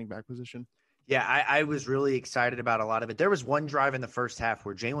in the running back position. Yeah, I was really excited about a lot of it. There was one drive in the first half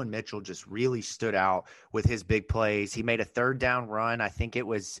where Jalen Mitchell just really stood out with his big plays. He made a 3rd down run. I think it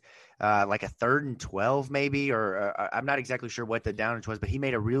was like a 3rd and 12 maybe, or I'm not exactly sure what the downage was, but he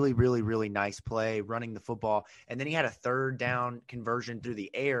made a really, really, really nice play running the football. And then he had a 3rd down conversion through the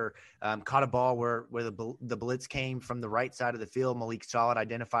air, caught a ball where the blitz came from the right side of the field. Malik Solid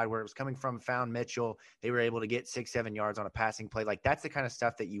identified where it was coming from, found Mitchell. They were able to get 6-7 yards on a passing play. Like, that's the kind of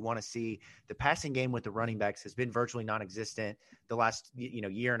stuff that you want to see. The passing game with the running backs has been virtually non-existent the last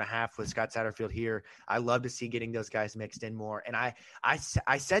year and a half with Scott Satterfield here. I love to see getting those guys mixed in more. And I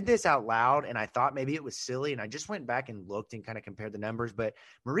said this out loud, and I thought maybe it was silly, and I just went back and looked and kind of compared the numbers, but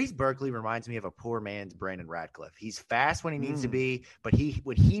Maurice Berkeley reminds me of a poor man's Brandon Radcliffe. He's fast when he needs to be, but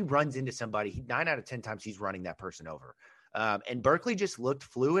when he runs into somebody, 9 out of 10 times he's running that person over. And Berkeley just looked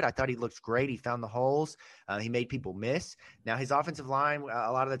fluid. I thought he looked great. He found the holes. He made people miss. Now, his offensive line,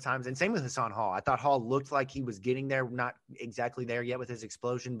 a lot of the times, and same with Hassan Hall. I thought Hall looked like he was getting there, not exactly there yet with his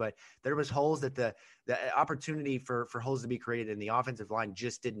explosion, but there was holes that the opportunity for holes to be created in the offensive line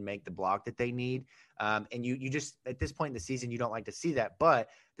just didn't make the block that they need. And you just, at this point in the season, you don't like to see that. But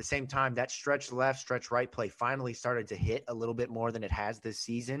at the same time, that stretch left, stretch right play finally started to hit a little bit more than it has this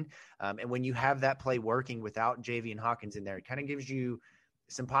season. And when you have that play working without Javian Hawkins in there, it kind of gives you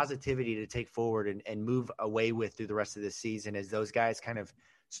some positivity to take forward and move away with through the rest of the season as those guys kind of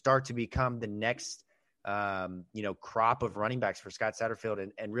start to become the next crop of running backs for Scott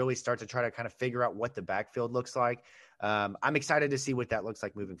Satterfield and really start to try to kind of figure out what the backfield looks like. I'm excited to see what that looks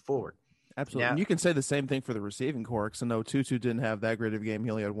like moving forward. Absolutely. And you can say the same thing for the receiving corps. I know Tutu didn't have that great of a game.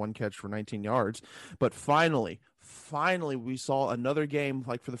 He only had 1 catch for 19 yards. But finally, we saw another game,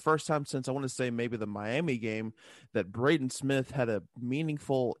 like for the first time since I want to say maybe the Miami game, that Braden Smith had a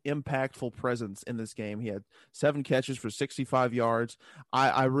meaningful, impactful presence in this game. He had 7 catches for 65 yards.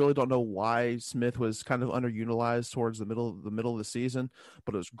 I really don't know why Smith was kind of underutilized towards the middle of the season,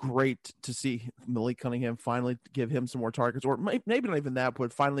 but it was great to see Malik Cunningham finally give him some more targets, or maybe not even that,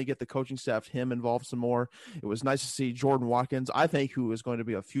 but finally get the coaching staff him involved some more. It was nice to see Jordan Watkins, I think, who is going to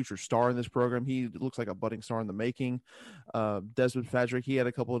be a future star in this program. He looks like a budding star in the making. Desmond Fadrick, he had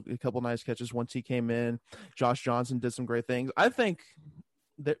a couple nice catches once he came in. Josh Johnson did some great things. I think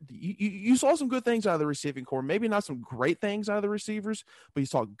that you saw some good things out of the receiving corps. Maybe not some great things out of the receivers, but you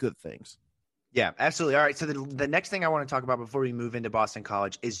saw good things. Yeah, absolutely. All right, so the next thing I want to talk about before we move into Boston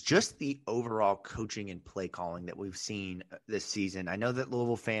College is just the overall coaching and play calling that we've seen this season. I know that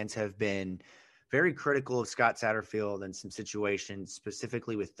Louisville fans have been very critical of Scott Satterfield in some situations,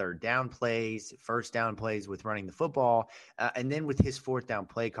 specifically with 3rd down plays, 1st down plays with running the football, and then with his 4th down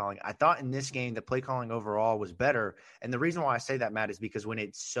play calling. I thought in this game, the play calling overall was better. And the reason why I say that, Matt, is because when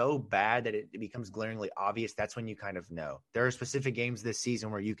it's so bad that it becomes glaringly obvious, that's when you kind of know. There are specific games this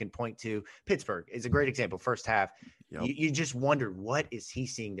season where you can point to. Pittsburgh is a great example. First half, yep. You just wonder, what is he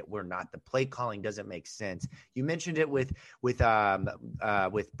seeing that we're not? The play calling doesn't make sense. You mentioned it with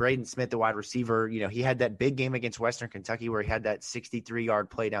Braden Smith, the wide receiver. He had that big game against Western Kentucky where he had that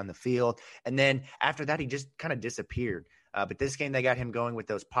 63-yard play down the field. And then after that, he just kind of disappeared. But this game, they got him going with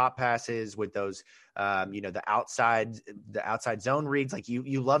those pop passes, with those, the outside zone reads. Like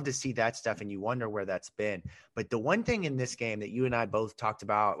you love to see that stuff, and you wonder where that's been. But the one thing in this game that you and I both talked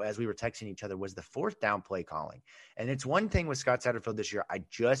about as we were texting each other was the 4th down play calling. And it's one thing with Scott Satterfield this year I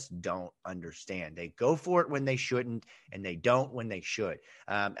just don't understand. They go for it when they shouldn't, and they don't when they should.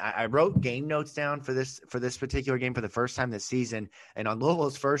 I wrote game notes down for this particular game for the first time this season, and on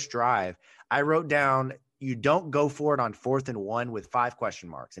Louisville's first drive, I wrote down, you don't go for it on 4th and 1 with 5 question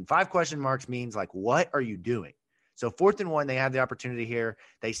marks. And 5 question marks means, like, what are you doing? So 4th and 1, they have the opportunity here.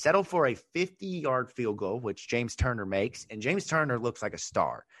 They settle for a 50-yard field goal, which James Turner makes. And James Turner looks like a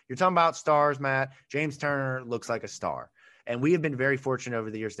star. You're talking about stars, Matt. James Turner looks like a star. And we have been very fortunate over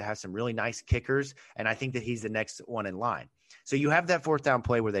the years to have some really nice kickers. And I think that he's the next one in line. So you have that fourth down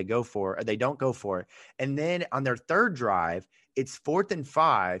play where they don't go for it. And then on their third drive, it's 4th and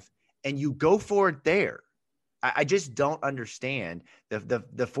 5, and you go for it there. I just don't understand the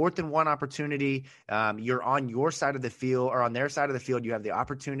 4th and 1 opportunity. You're on your side of the field or on their side of the field. You have the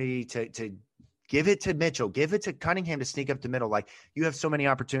opportunity to give it to Mitchell, give it to Cunningham to sneak up the middle. Like, you have so many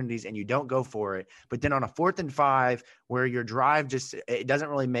opportunities and you don't go for it. But then on a 4th and 5 where your drive it doesn't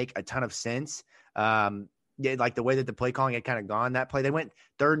really make a ton of sense. Like the way that the play calling had kind of gone that play, they went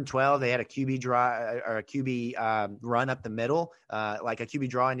 3rd and 12. They had a QB drive or a QB run up the middle, like a QB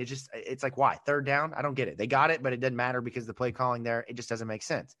draw. And it's like, why 3rd down? I don't get it. They got it, but it didn't matter because the play calling there, it just doesn't make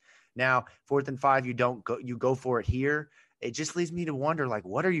sense. Now 4th and 5, you go for it here. It just leads me to wonder, like,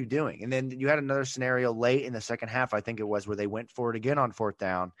 what are you doing? And then you had another scenario late in the second half, I think it was, where they went for it again on 4th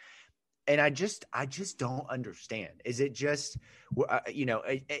down. And I just don't understand. Is it just,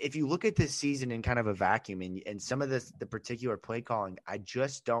 if you look at this season in kind of a vacuum and some of the particular play calling, I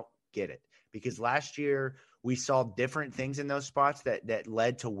just don't get it. Because last year we saw different things in those spots that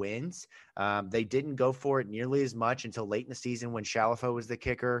led to wins. They didn't go for it nearly as much until late in the season when Shalafo was the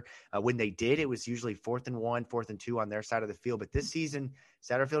kicker. When they did, it was usually 4th and 1, 4th and 2 on their side of the field. But this season,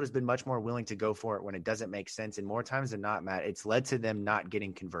 Satterfield has been much more willing to go for it when it doesn't make sense. And more times than not, Matt, it's led to them not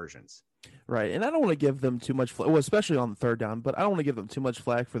getting conversions. Right. And I don't want to give them too much, especially on the 3rd down, but I don't want to give them too much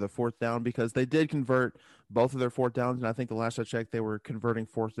flack for the 4th down because they did convert both of their 4th downs. And I think the last I checked, they were converting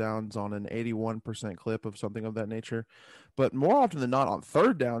 4th downs on an 81% clip of something of that nature. But more often than not on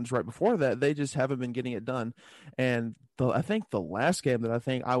 3rd downs right before that, they just haven't been getting it done. And I think the last game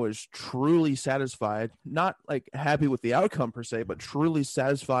that I was truly satisfied, not like happy with the outcome per se, but truly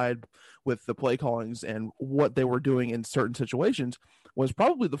satisfied with the play callings and what they were doing in certain situations was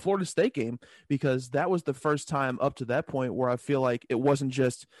probably the Florida State game, because that was the first time up to that point where I feel like it wasn't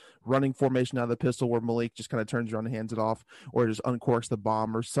just running formation out of the pistol where Malik just kind of turns around and hands it off or just uncorks the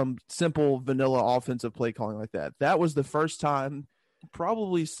bomb or some simple vanilla offensive play calling like that. That was the first time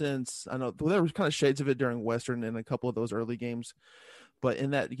probably since, I know there was kind of shades of it during Western in a couple of those early games, but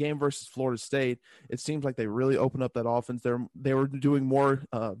in that game versus Florida State, it seems like they really opened up that offense. They were doing more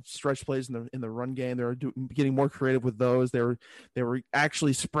stretch plays in the run game. They were getting more creative with those. They were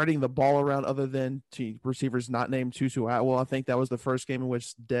actually spreading the ball around other than to receivers not named Tutu Atwell. I think that was the first game in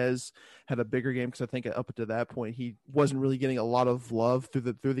which Dez had a bigger game because I think up to that point he wasn't really getting a lot of love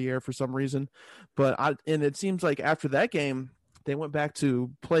through the air for some reason. And it seems like after that game, they went back to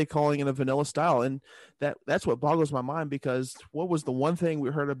play calling in a vanilla style. And that's what boggles my mind, because what was the one thing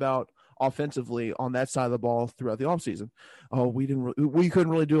we heard about offensively on that side of the ball throughout the offseason? Oh, we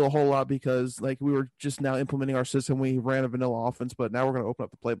couldn't really do a whole lot because like we were just now implementing our system. We ran a vanilla offense, but now we're going to open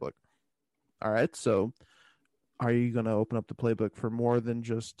up the playbook. All right. So are you going to open up the playbook for more than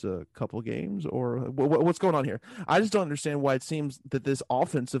just a couple games, or what's going on here? I just don't understand why it seems that this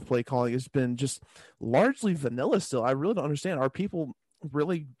offensive play calling has been just largely vanilla still. I really don't understand. Are people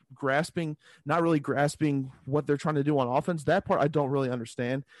really not really grasping what they're trying to do on offense? That part I don't really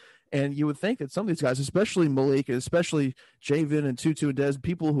understand. And you would think that some of these guys, especially Malik, especially Javen and Tutu and Dez,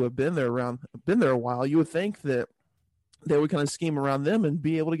 people who have been there a while, you would think that they would kind of scheme around them and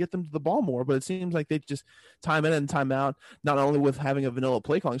be able to get them to the ball more. But it seems like they just time in and time out, not only with having a vanilla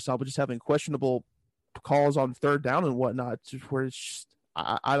play calling style, but just having questionable calls on 3rd down and whatnot, where it's just,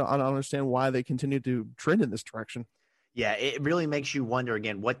 I don't understand why they continue to trend in this direction. Yeah, it really makes you wonder,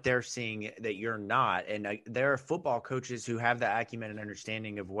 again, what they're seeing that you're not. And there are football coaches who have the acumen and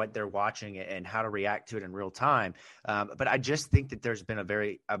understanding of what they're watching and how to react to it in real time. But I just think that there's been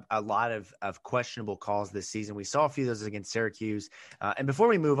a lot of questionable calls this season. We saw a few of those against Syracuse. And before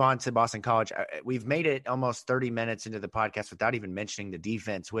we move on to Boston College, we've made it almost 30 minutes into the podcast without even mentioning the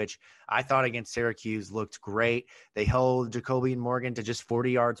defense, which I thought against Syracuse looked great. They held Jacoby and Morgan to just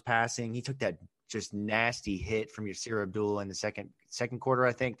 40 yards passing. He took that just nasty hit from Yasir Abdul in the second quarter,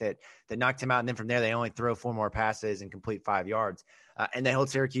 I think, that knocked him out. And then from there, they only throw 4 more passes and complete 5 yards. And they hold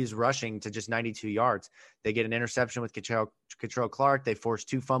Syracuse rushing to just 92 yards. They get an interception with Catrell Clark. They forced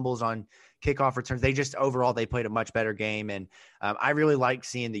 2 fumbles on kickoff returns. They played a much better game. And I really liked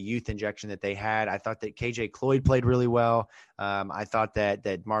seeing the youth injection that they had. I thought that KJ Cloyd played really well. I thought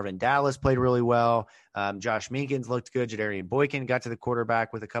that Marvin Dallas played really well. Josh Minkins looked good. Jadarian Boykin got to the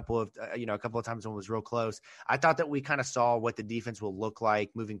quarterback with a couple of times when it was real close. I thought that we kind of saw what the defense will look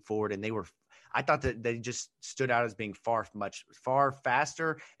like moving forward. And I thought that they just stood out as being far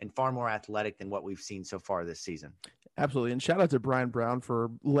faster and far more athletic than what we've seen so far this season. Absolutely. And shout out to Brian Brown for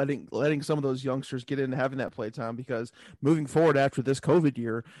letting some of those youngsters get in and having that play time, because moving forward after this COVID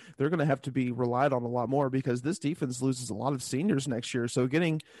year, they're going to have to be relied on a lot more, because this defense loses a lot of seniors next year. So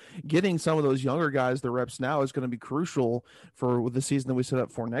getting some of those younger guys the reps now is going to be crucial for the season that we set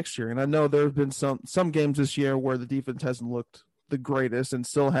up for next year. And I know there have been some games this year where the defense hasn't looked the greatest and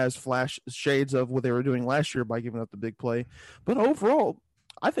still has shades of what they were doing last year by giving up the big play. But overall,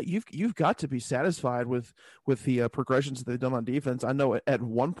 I think you've got to be satisfied with the progressions that they've done on defense. I know at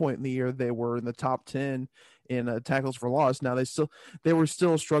one point in the year they were in the top 10 in tackles for loss. Now they were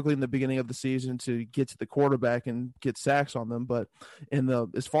still struggling in the beginning of the season to get to the quarterback and get sacks on them. But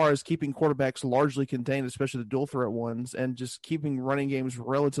as far as keeping quarterbacks largely contained, especially the dual threat ones, and just keeping running games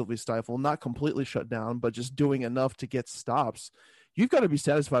relatively stifled, not completely shut down, but just doing enough to get stops, you've got to be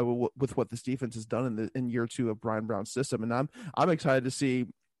satisfied with what this defense has done in year two of Brian Brown's system. And I'm excited to see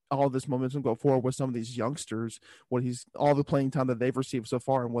all this momentum go forward with some of these youngsters, all the playing time that they've received so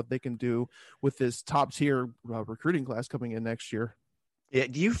far and what they can do with this top tier recruiting class coming in next year. Yeah.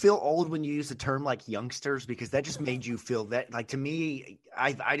 Do you feel old when you use the term like youngsters? Because that just made you feel that, like, to me,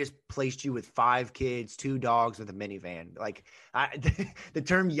 I just placed you with 5 kids, 2 dogs with a minivan. Like the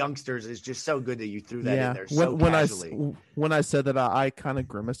term youngsters is just so good that you threw that in there so casually. When I said that, I kind of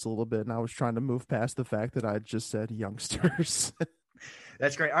grimaced a little bit, and I was trying to move past the fact that I just said youngsters.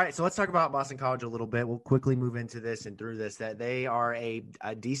 That's great. All right, so let's talk about Boston College a little bit. We'll quickly move into this and through this. That they are a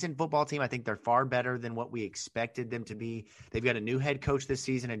decent football team. I think they're far better than what we expected them to be. They've got a new head coach this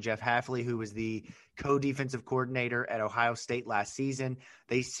season, and Jeff Hafley, who was the co-defensive coordinator at Ohio State last season.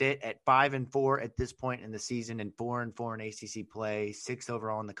 They sit at 5-4 at this point in the season, and 4-4 in ACC play, 6th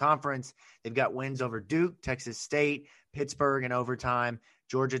overall in the conference. They've got wins over Duke, Texas State, Pittsburgh in overtime,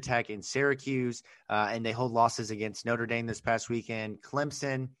 Georgia Tech, and Syracuse, and they hold losses against Notre Dame this past weekend,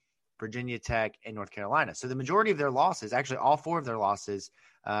 Clemson, Virginia Tech, and North Carolina. So the majority of their losses, actually all 4 of their losses,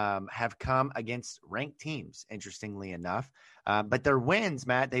 have come against ranked teams, interestingly enough. But their wins,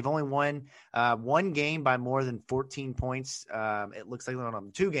 Matt, they've only won one game by more than 14 points. It looks like they're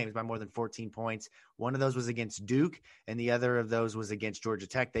on 2 games by more than 14 points. One of those was against Duke, and the other of those was against Georgia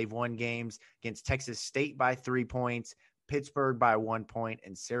Tech. They've won games against Texas State by 3 points, Pittsburgh by 1 point,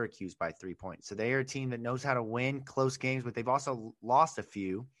 and Syracuse by 3 points. So they are a team that knows how to win close games, but they've also lost a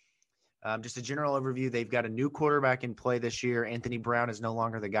few. Just a general overview, they've got a new quarterback in play this year. Anthony Brown is no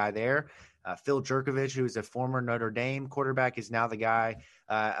longer the guy there. Phil Jerkovich, who is a former Notre Dame quarterback, is now the guy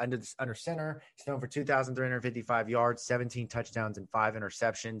under center. He's thrown for 2,355 yards, 17 touchdowns, and 5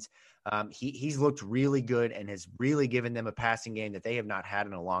 interceptions. He's looked really good and has really given them a passing game that they have not had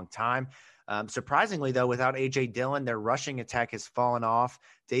in a long time. Surprisingly, though, without A.J. Dillon, their rushing attack has fallen off.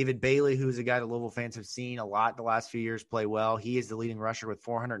 David Bailey, who is a guy that Louisville fans have seen a lot the last few years play well, he is the leading rusher with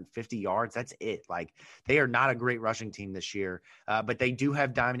 450 yards. That's it. Like, they are not a great rushing team this year, but they do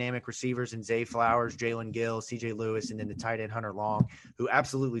have dynamic receivers in Zay Flowers, Jalen Gill, C.J. Lewis, and then the tight end Hunter Long, who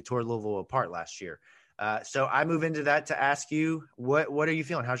absolutely tore Louisville apart last year. So I move into that to ask you, what are you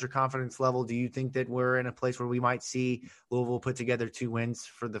feeling? How's your confidence level? Do you think that we're in a place where we might see Louisville put together 2 wins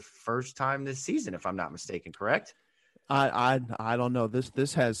for the first time this season, if I'm not mistaken, correct? I don't know.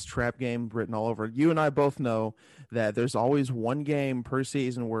 This has trap game written all over it. You and I both know that there's always one game per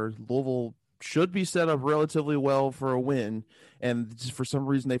season where Louisville should be set up relatively well for a win, and just for some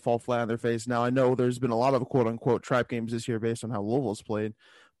reason they fall flat on their face. Now, I know there's been a lot of quote-unquote trap games this year based on how Louisville's played,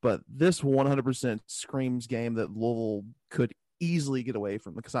 but this 100% screams game that Louisville could easily get away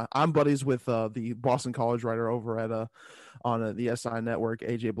from, because I'm buddies with the Boston College writer over at on the SI network,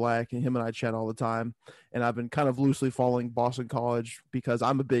 AJ Black, and him and I chat all the time. And I've been kind of loosely following Boston College because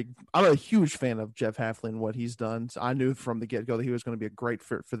I'm a huge fan of Jeff Hafley and what he's done. So I knew from the get-go that he was going to be a great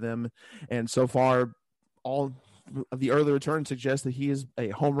fit for them. And so far, all of the early returns suggest that he is a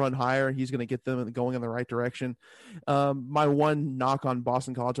home run hire. He's going to get them going in the right direction. My one knock on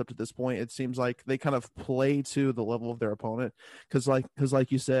Boston College up to this point, it seems like they kind of play to the level of their opponent. Because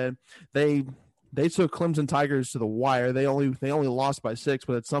like you said, they took Clemson Tigers to the wire. They only lost by 6,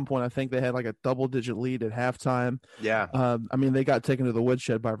 but at some point I think they had like a double-digit lead at halftime. Yeah. I mean, they got taken to the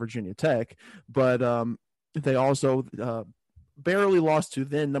woodshed by Virginia Tech, but they also barely lost to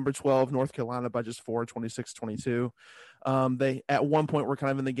then number 12 North Carolina by just 4, 26-22. They at one point were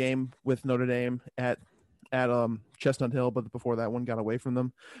kind of in the game with Notre Dame at Chestnut Hill, but before that one got away from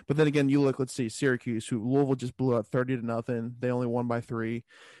them. But then again, you look, let's see, Syracuse, who Louisville just blew out 30-0. They only won by 3.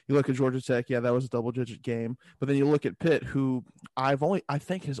 You look at Georgia Tech, yeah, that was a double-digit game. But then you look at Pitt, who I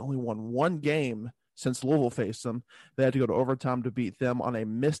think has only won 1 game since Louisville faced them. They had to go to overtime to beat them on a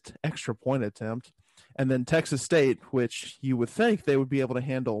missed extra point attempt. And then Texas State, which you would think they would be able to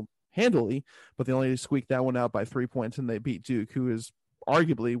handle handily, but they only squeaked that one out by 3 points, and they beat Duke, who is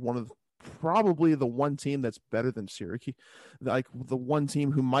arguably probably the one team that's better than Syracuse, like the one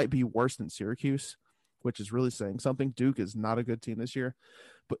team who might be worse than Syracuse, which is really saying something. Duke is not a good team this year,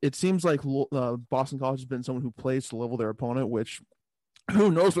 but it seems like Boston College has been someone who plays to level their opponent, which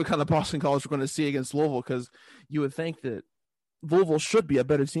who knows what kind of Boston College we're going to see against Louisville, because you would think that Louisville should be a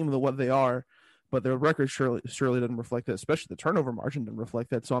better team than what they are, but their record surely doesn't reflect that, especially the turnover margin didn't reflect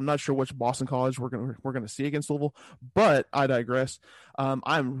that. So I'm not sure which Boston College we're going to see against Louisville, but I digress.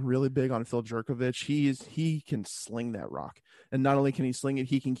 I'm really big on Phil Jurkovich. He can sling that rock, and not only can he sling it,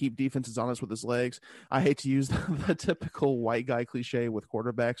 he can keep defenses honest with his legs. I hate to use the typical white guy cliche with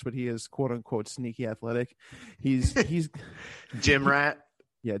quarterbacks, but he is quote unquote sneaky athletic. He's gym rat.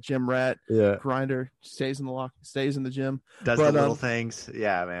 Yeah, gym rat, yeah, grinder, stays in the gym. Does the little things.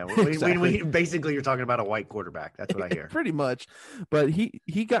 Yeah, man. Exactly. Basically, you're talking about a white quarterback. That's what I hear. Pretty much. But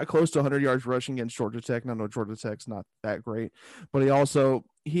he got close to 100 yards rushing against Georgia Tech. And I know Georgia Tech's not that great, but he's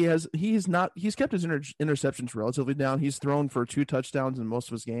kept his interceptions relatively down. He's thrown for 2 touchdowns in most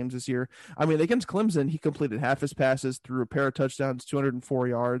of his games this year. I mean, against Clemson, he completed half his passes, threw a pair of touchdowns, 204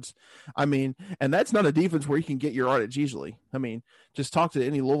 yards. I mean, and that's not a defense where you can get your yardage easily. I mean, just talk to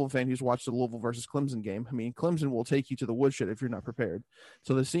any Louisville fan who's watched the Louisville versus Clemson game. I mean, Clemson will take you to the woodshed if you're not prepared.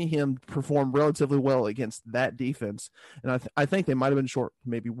 So to see him perform relatively well against that defense, and I think they might have been short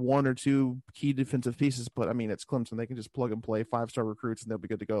maybe 1 or 2 key defensive pieces, but I mean, it's Clemson. They can just plug and play 5-star recruits and they'll be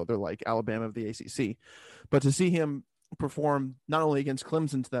good to go. They're like Alabama of the ACC. But to see him perform not only against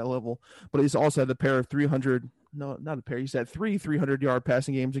Clemson to that level, but he's also had a pair of 300-yard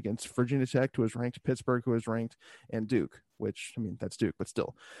passing games against Virginia Tech, who is ranked, Pittsburgh, who is ranked, and Duke, which, I mean, that's Duke, but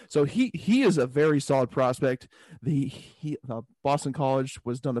still. So he is a very solid prospect. Boston College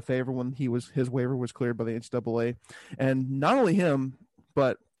was done a favor when his waiver was cleared by the NCAA. And not only him,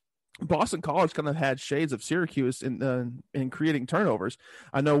 but Boston College kind of had shades of Syracuse in creating turnovers.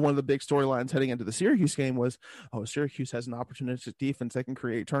 I know one of the big storylines heading into the Syracuse game was, Syracuse has an opportunistic defense that can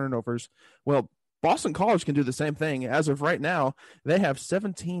create turnovers. Well, Boston College can do the same thing. As of right now, they have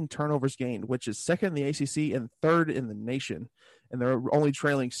 17 turnovers gained, which is second in the ACC and third in the nation. And they're only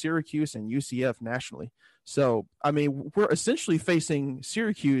trailing Syracuse and UCF nationally. So, I mean, we're essentially facing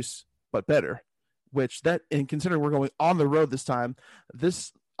Syracuse, but better, and considering we're going on the road this time,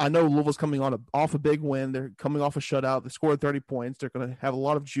 I know Louisville's coming off a big win. They're coming off a shutout. They scored 30 points. They're going to have a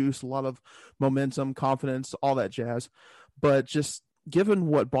lot of juice, a lot of momentum, confidence, all that jazz. But just given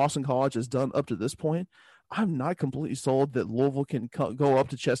what Boston College has done up to this point, I'm not completely sold that Louisville can go up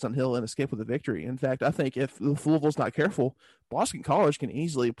to Chestnut Hill and escape with a victory. In fact, I think if Louisville's not careful, Boston College can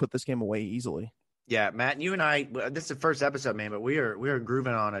easily put this game away easily. Yeah, Matt, you and I, this is the first episode, man, but we are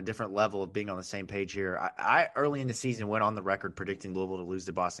grooving on a different level of being on the same page here. I early in the season went on the record predicting Louisville to lose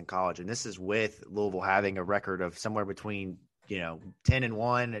to Boston College, and this is with Louisville having a record of somewhere between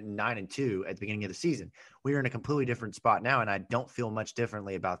 10-1 and 9-2 at the beginning of the season. We are in a completely different spot now, and I don't feel much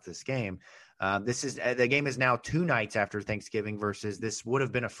differently about this game. The game is now 2 nights after Thanksgiving versus this would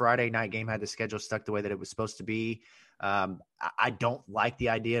have been a Friday night game had the schedule stuck the way that it was supposed to be. I don't like the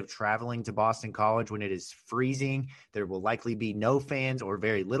idea of traveling to Boston College when it is freezing. There will likely be no fans or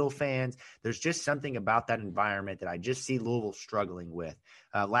very little fans. There's just something about that environment that I just see Louisville struggling with.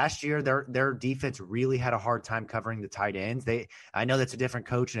 Last year, their defense really had a hard time covering the tight ends. I know that's a different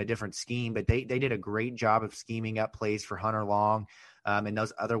coach and a different scheme, but they did a great job of scheming up plays for Hunter Long. And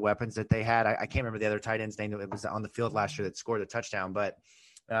those other weapons that they had. I can't remember the other tight end's name that was on the field last year that scored a touchdown, but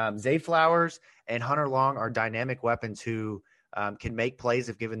Zay Flowers and Hunter Long are dynamic weapons who can make plays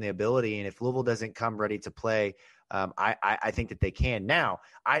if given the ability. And if Louisville doesn't come ready to play, I think that they can. Now,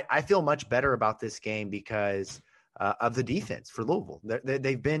 I feel much better about this game because of the defense for Louisville.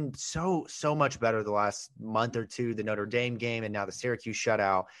 They've been so much better the last month or two, the Notre Dame game and now the Syracuse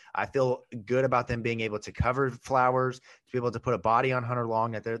shutout. I feel good about them being able to cover Flowers, to be able to put a body on Hunter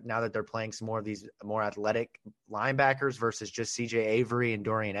Long now that they're playing some more of these more athletic linebackers versus just CJ Avery and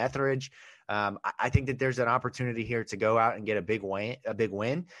Dorian Etheridge. I think that there's an opportunity here to go out and get a big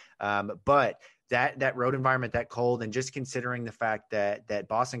win. But that road environment, that cold, and just considering the fact that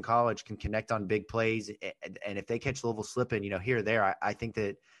Boston College can connect on big plays, and if they catch Louisville slipping, here or there, I think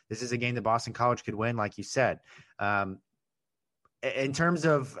that this is a game that Boston College could win, like you said. In terms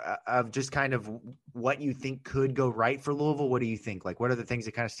of just kind of what you think could go right for Louisville, what do you think? Like, what are the things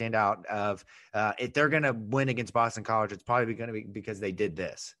that kind of stand out of if they're going to win against Boston College, it's probably going to be because they did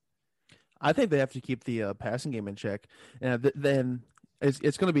this. I think they have to keep the passing game in check, and then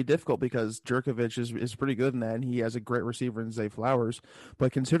it's going to be difficult because Jurkovich is pretty good in that, and he has a great receiver in Zay Flowers.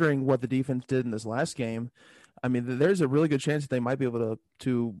 But considering what the defense did in this last game, I mean, there's a really good chance that they might be able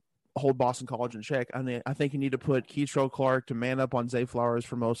to hold Boston College in check. I mean, I think you need to put Keitrell Clark to man up on Zay Flowers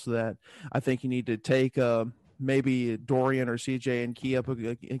for most of that. I think you need to take maybe Dorian or CJ and key up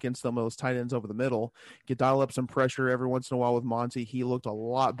against some of those tight ends over the middle. Dial up some pressure every once in a while with Monty. He looked a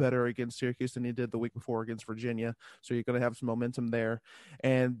lot better against Syracuse than he did the week before against Virginia. So you're going to have some momentum there.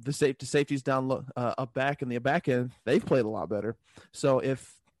 And the safeties down up back in the back end, they've played a lot better. So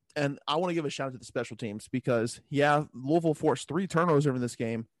and I want to give a shout out to the special teams because, Louisville forced 3 turnovers in this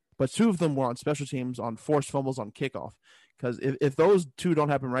game, but 2 of them were on special teams on forced fumbles on kickoff. Because if those 2 don't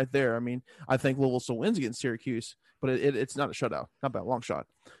happen right there, I mean, I think Louisville still wins against Syracuse, but it's not a shutout, not by a long shot.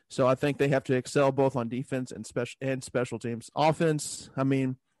 So I think they have to excel both on defense and special teams. Offense, I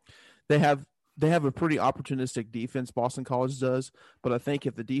mean, they have a pretty opportunistic defense, Boston College does, but I think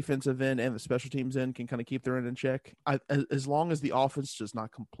if the defensive end and the special teams end can kind of keep their end in check, as long as the offense does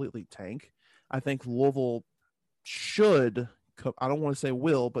not completely tank, I think Louisville should, I don't want to say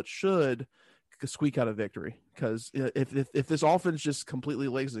will, but should squeak out a victory. Because if this offense just completely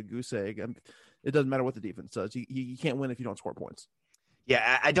lays a goose egg, it doesn't matter what the defense does. You can't win if you don't score points.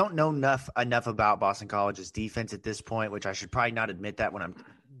 Yeah, I don't know enough about Boston College's defense at this point, which I should probably not admit that when I'm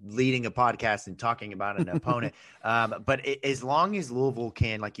leading a podcast and talking about an opponent. But as long as Louisville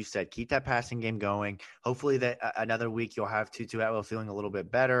can, like you said, keep that passing game going, hopefully that another week you'll have Tutu Atwell feeling a little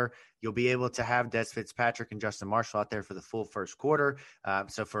bit better. You'll be able to have Des Fitzpatrick and Justin Marshall out there for the full first quarter.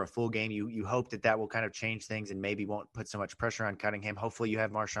 So for a full game, you hope that will kind of change things and maybe won't put so much pressure on Cunningham. Hopefully you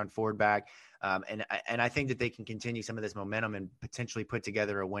have Marshawn Ford back. And I think that they can continue some of this momentum and potentially put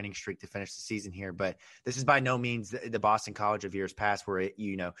together a winning streak to finish the season here. But this is by no means the Boston College of years past where,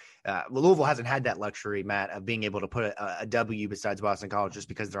 Louisville hasn't had that luxury, Matt, of being able to put a W besides Boston College just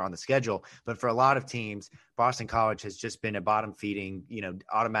because they're on the schedule. But for a lot of teams, Boston College has just been a bottom-feeding,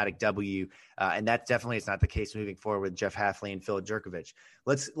 automatic W, and that definitely is not the case moving forward with Jeff Hafley and Phil Jurkovich.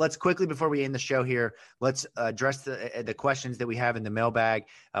 Let's quickly, before we end the show here, let's address the questions that we have in the mailbag.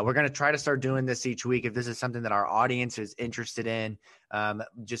 We're going to try to start doing this each week. If this is something that our audience is interested in,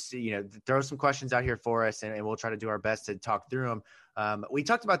 just throw some questions out here for us, and we'll try to do our best to talk through them. We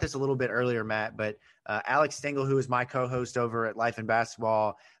talked about this a little bit earlier, Matt, but Alex Stengel, who is my co-host over at Life in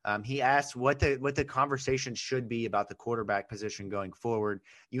Basketball, he asked what the conversation should be about the quarterback position going forward.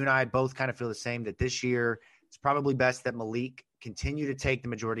 You and I both kind of feel the same, that this year it's probably best that Malik continue to take the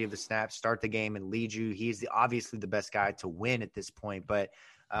majority of the snaps, start the game, and lead you. He's obviously the best guy to win at this point, but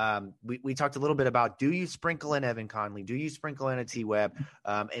we talked a little bit about, do you sprinkle in Evan Conley? Do you sprinkle in a T-Web?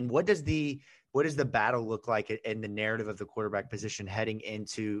 And what does the battle look like in the narrative of the quarterback position heading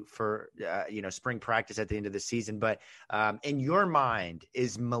into spring practice at the end of the season? But in your mind,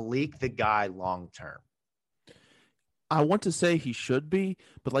 is Malik the guy long-term? I want to say he should be,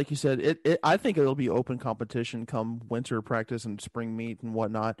 but like you said, I think it'll be open competition come winter practice and spring meet and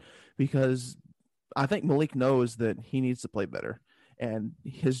whatnot, because I think Malik knows that he needs to play better. And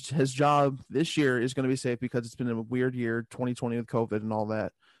his job this year is going to be safe because it's been a weird year, 2020 with COVID and all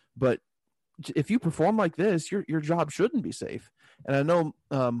that. But if you perform like this, your job shouldn't be safe. And I know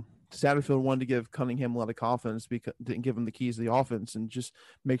Satterfield wanted to give Cunningham a lot of confidence, because didn't give him the keys to the offense and just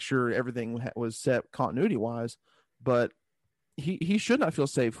make sure everything was set continuity wise. But he should not feel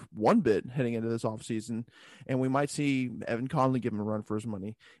safe one bit heading into this offseason. And we might see Evan Conley give him a run for his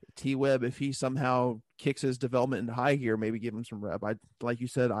money. T-Web, if he somehow kicks his development into high gear, maybe give him some rep. Like you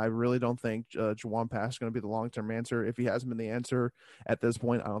said, I really don't think Juwan Pass is going to be the long-term answer. If he hasn't been the answer at this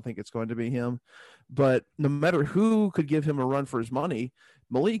point, I don't think it's going to be him. But no matter who could give him a run for his money,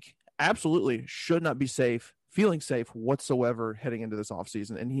 Malik absolutely should not be feeling safe whatsoever heading into this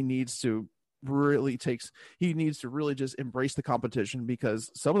offseason. And he needs to really just embrace the competition, because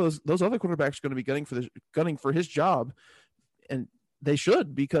some of those other quarterbacks are going to be gunning for his job, and they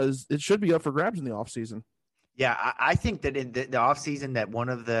should, because it should be up for grabs in the offseason. Yeah, I think that in the offseason, that one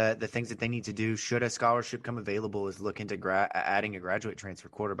of the things that they need to do, should a scholarship come available, is look into adding a graduate transfer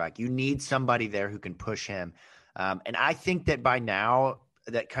quarterback. You need somebody there who can push him. And I think that by now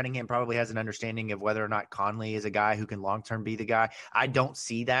that Cunningham probably has an understanding of whether or not Conley is a guy who can long-term be the guy. I don't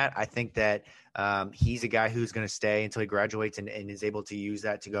see that. I think that he's a guy who's going to stay until he graduates and is able to use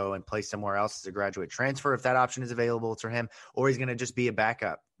that to go and play somewhere else as a graduate transfer, if that option is available to him, or he's going to just be a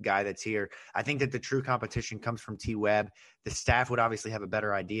backup guy that's here. I think that the true competition comes from T-Web. The staff would obviously have a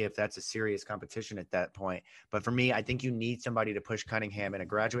better idea if that's a serious competition at that point. But for me, I think you need somebody to push Cunningham, and a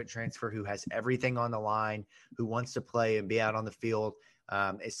graduate transfer who has everything on the line, who wants to play and be out on the field,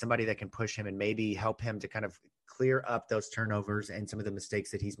 is somebody that can push him and maybe help him to kind of clear up those turnovers and some of the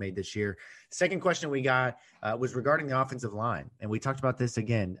mistakes that he's made this year. Second question we got was regarding the offensive line. And we talked about this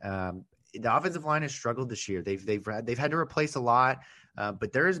again. The offensive line has struggled this year. They've had to replace a lot.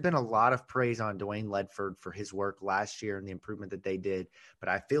 But there has been a lot of praise on Dwayne Ledford for his work last year and the improvement that they did. But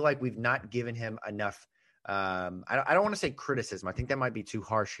I feel like we've not given him enough. I don't want to say criticism. I think that might be too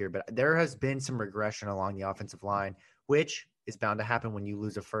harsh here, but there has been some regression along the offensive line, which is bound to happen when you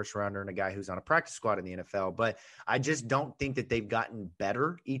lose a first rounder and a guy who's on a practice squad in the NFL. But I just don't think that they've gotten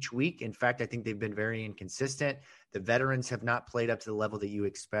better each week. In fact, I think they've been very inconsistent. The veterans have not played up to the level that you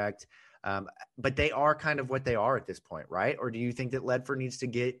expect. But they are kind of what they are at this point, right? Or do you think that Ledford needs to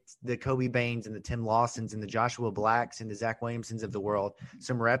get the Kobe Baines and the Tim Lawsons and the Joshua Blacks and the Zach Williamsons of the world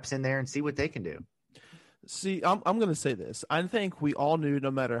some reps in there and see what they can do? See, I'm going to say this. I think we all knew,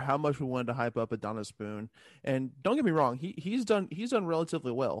 no matter how much we wanted to hype up Adonis Boone, and don't get me wrong, he's done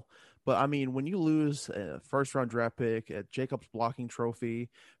relatively well. But I mean, when you lose a first-round draft pick, a Jacobs blocking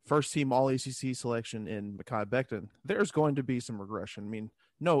trophy, first-team All-ACC selection in Mekhi Becton, there's going to be some regression. I mean,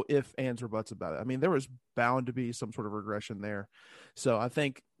 no ifs, ands, or buts about it. I mean, there was bound to be some sort of regression there. So I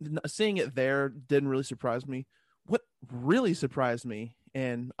think seeing it there didn't really surprise me. What really surprised me,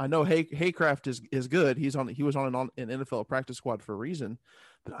 and I know Haycraft is good. He was on an NFL practice squad for a reason,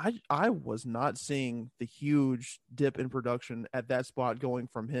 but I was not seeing the huge dip in production at that spot going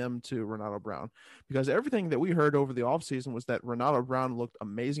from him to Renato Brown, because everything that we heard over the offseason was that Renato Brown looked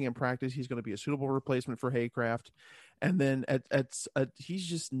amazing in practice. He's going to be a suitable replacement for Haycraft. And then he's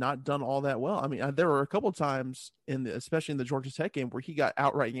just not done all that well. I mean, there were a couple of times especially in the Georgia Tech game where he got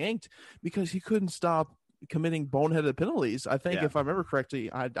outright yanked because he couldn't stop committing boneheaded penalties. I think if I remember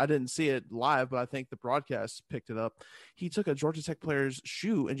correctly, I didn't see it live, but I think the broadcast picked it up. He took a Georgia Tech player's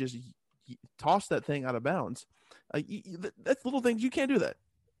shoe and just tossed that thing out of bounds. That's little things. You can't do that.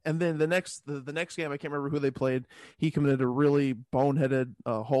 And then the next game, I can't remember who they played, he committed a really boneheaded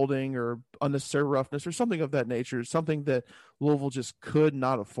holding or unnecessary roughness or something of that nature, something that Louisville just could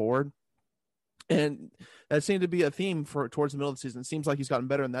not afford. And that seemed to be a theme towards the middle of the season. It seems like he's gotten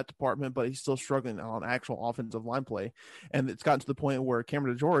better in that department, but he's still struggling on actual offensive line play. And it's gotten to the point where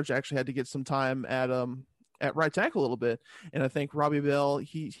Cameron DeGeorge actually had to get some time at right tackle a little bit. And I think Robbie Bell,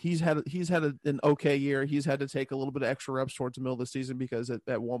 he's had an okay year. He's had to take a little bit of extra reps towards the middle of the season because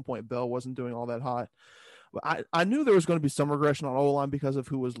at one point Bell wasn't doing all that hot. But I knew there was going to be some regression on O-line because of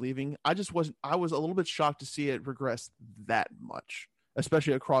who was leaving. I was a little bit shocked to see it regress that much,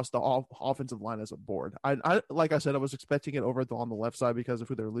 especially across the offensive line as a board. I like I said, I was expecting it over on the left side because of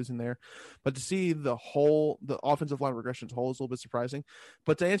who they're losing there, but to see the offensive line regression as a whole is a little bit surprising.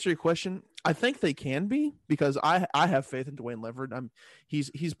 But to answer your question, I think they can be, because I have faith in Dwayne Ledford.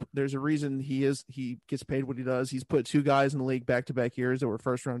 There's a reason he gets paid what he does. He's put two guys in the league back-to-back years that were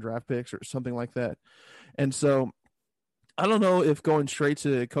first-round draft picks or something like that. And so I don't know if going straight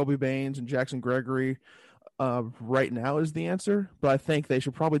to Kobe Baines and Jackson Gregory right now is the answer, but I think they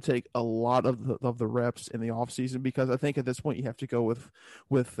should probably take a lot of the reps in the offseason, because I think at this point you have to go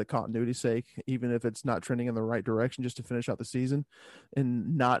with the continuity's sake, even if it's not trending in the right direction, just to finish out the season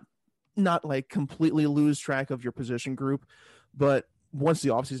and not like completely lose track of your position group. But once the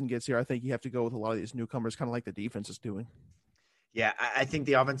offseason gets here, I think you have to go with a lot of these newcomers, kind of like the defense is doing. Yeah, I think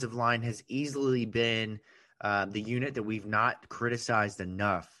the offensive line has easily been the unit that we've not criticized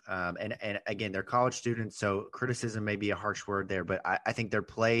enough. And again, they're college students, so criticism may be a harsh word there, but I think their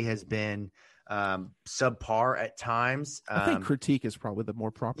play has been subpar at times. I think critique is probably the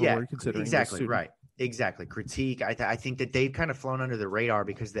more proper word, considering exactly right. Exactly. Critique. I think that they've kind of flown under the radar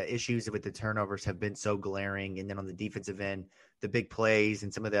because the issues with the turnovers have been so glaring. And then on the defensive end, the big plays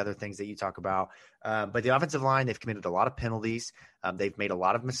and some of the other things that you talk about. But the offensive line, they've committed a lot of penalties. They've made a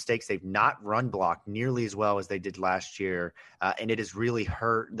lot of mistakes. They've not run blocked nearly as well as they did last year. And it has really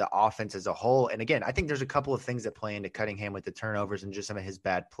hurt the offense as a whole. And again, I think there's a couple of things that play into Cunningham with the turnovers and just some of his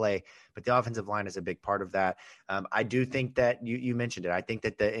bad play. But the offensive line is a big part of that. I do think that you mentioned it. I think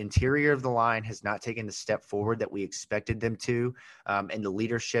that the interior of the line has not taken the step forward that we expected them to. And the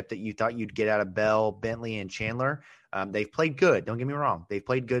leadership that you thought you'd get out of Bell, Bentley, and Chandler. They've played good. Don't get me wrong. They've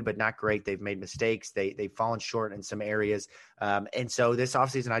played good, but not great. They've made mistakes. They've fallen short in some areas. And so this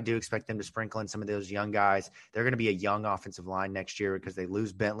offseason, I do expect them to sprinkle in some of those young guys. They're going to be a young offensive line next year because they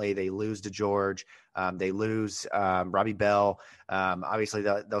lose Bentley. They lose DeGeorge. They lose Robbie Bell. Obviously,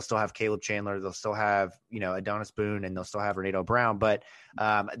 they'll still have Caleb Chandler. They'll still have, Adonis Boone, and they'll still have Renato Brown. But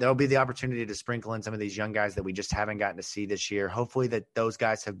there'll be the opportunity to sprinkle in some of these young guys that we just haven't gotten to see this year. Hopefully that those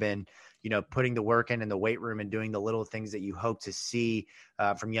guys have been putting the work in the weight room and doing the little things that you hope to see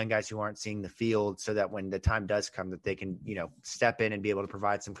from young guys who aren't seeing the field, so that when the time does come that they can, step in and be able to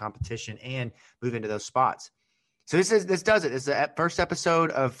provide some competition and move into those spots. So this does it. It's the first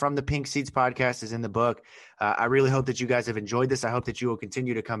episode of From the Pink Seats podcast is in the book. I really hope that you guys have enjoyed this. I hope that you will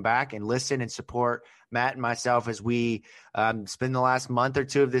continue to come back and listen and support Matt and myself as we spend the last month or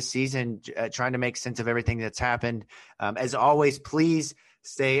two of this season trying to make sense of everything that's happened. As always, please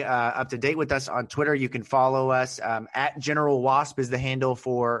stay up to date with us on Twitter. You can follow us at General Wasp is the handle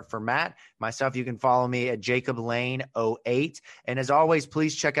for Matt. Myself, you can follow me at Jacob Lane 08. And as always,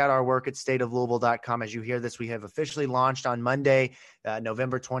 please check out our work at stateoflouisville.com. As you hear this, we have officially launched on Monday,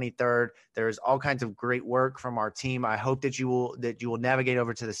 November 23rd. There's all kinds of great work from our team. I hope that you will navigate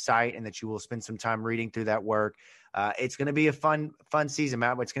over to the site and that you will spend some time reading through that work. It's going to be a fun season,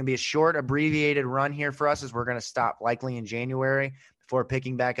 Matt. It's going to be a short, abbreviated run here for us as we're going to stop likely in January before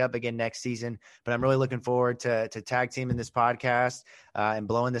picking back up again next season. But I'm really looking forward to tag teaming this podcast and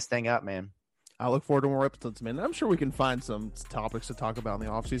blowing this thing up, man. I look forward to more episodes, man. I'm sure we can find some topics to talk about in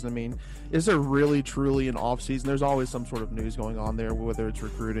the offseason. I mean, is there really, truly an offseason? There's always some sort of news going on there, whether it's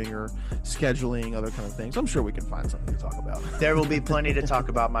recruiting or scheduling, other kind of things. I'm sure we can find something to talk about. There will be plenty to talk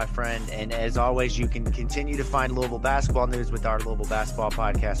about, my friend. And as always, you can continue to find Louisville basketball news with our Louisville basketball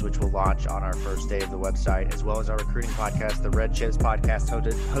podcast, which will launch on our first day of the website, as well as our recruiting podcast, the Red Chips podcast,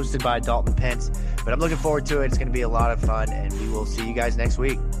 hosted by Dalton Pence. But I'm looking forward to it. It's going to be a lot of fun, and we will see you guys next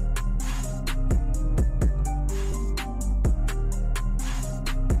week.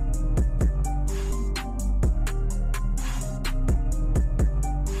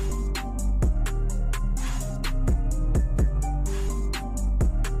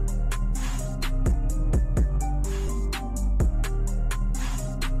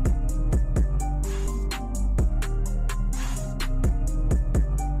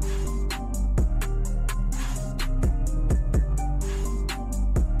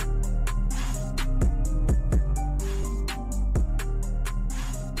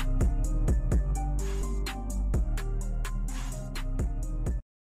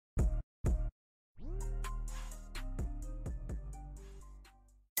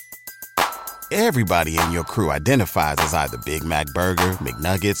 Everybody in your crew identifies as either Big Mac Burger,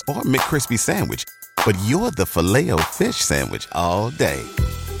 McNuggets, or McCrispy Sandwich. But you're the Filet-O-Fish Sandwich all day.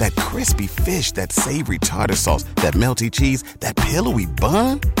 That crispy fish, that savory tartar sauce, that melty cheese, that pillowy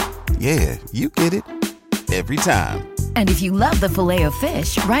bun. Yeah, you get it. Every time. And if you love the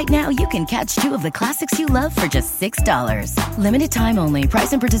Filet-O-Fish, right now you can catch two of the classics you love for just $6. Limited time only.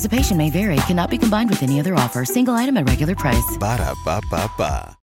 Price and participation may vary. Cannot be combined with any other offer. Single item at regular price. Ba-da-ba-ba-ba.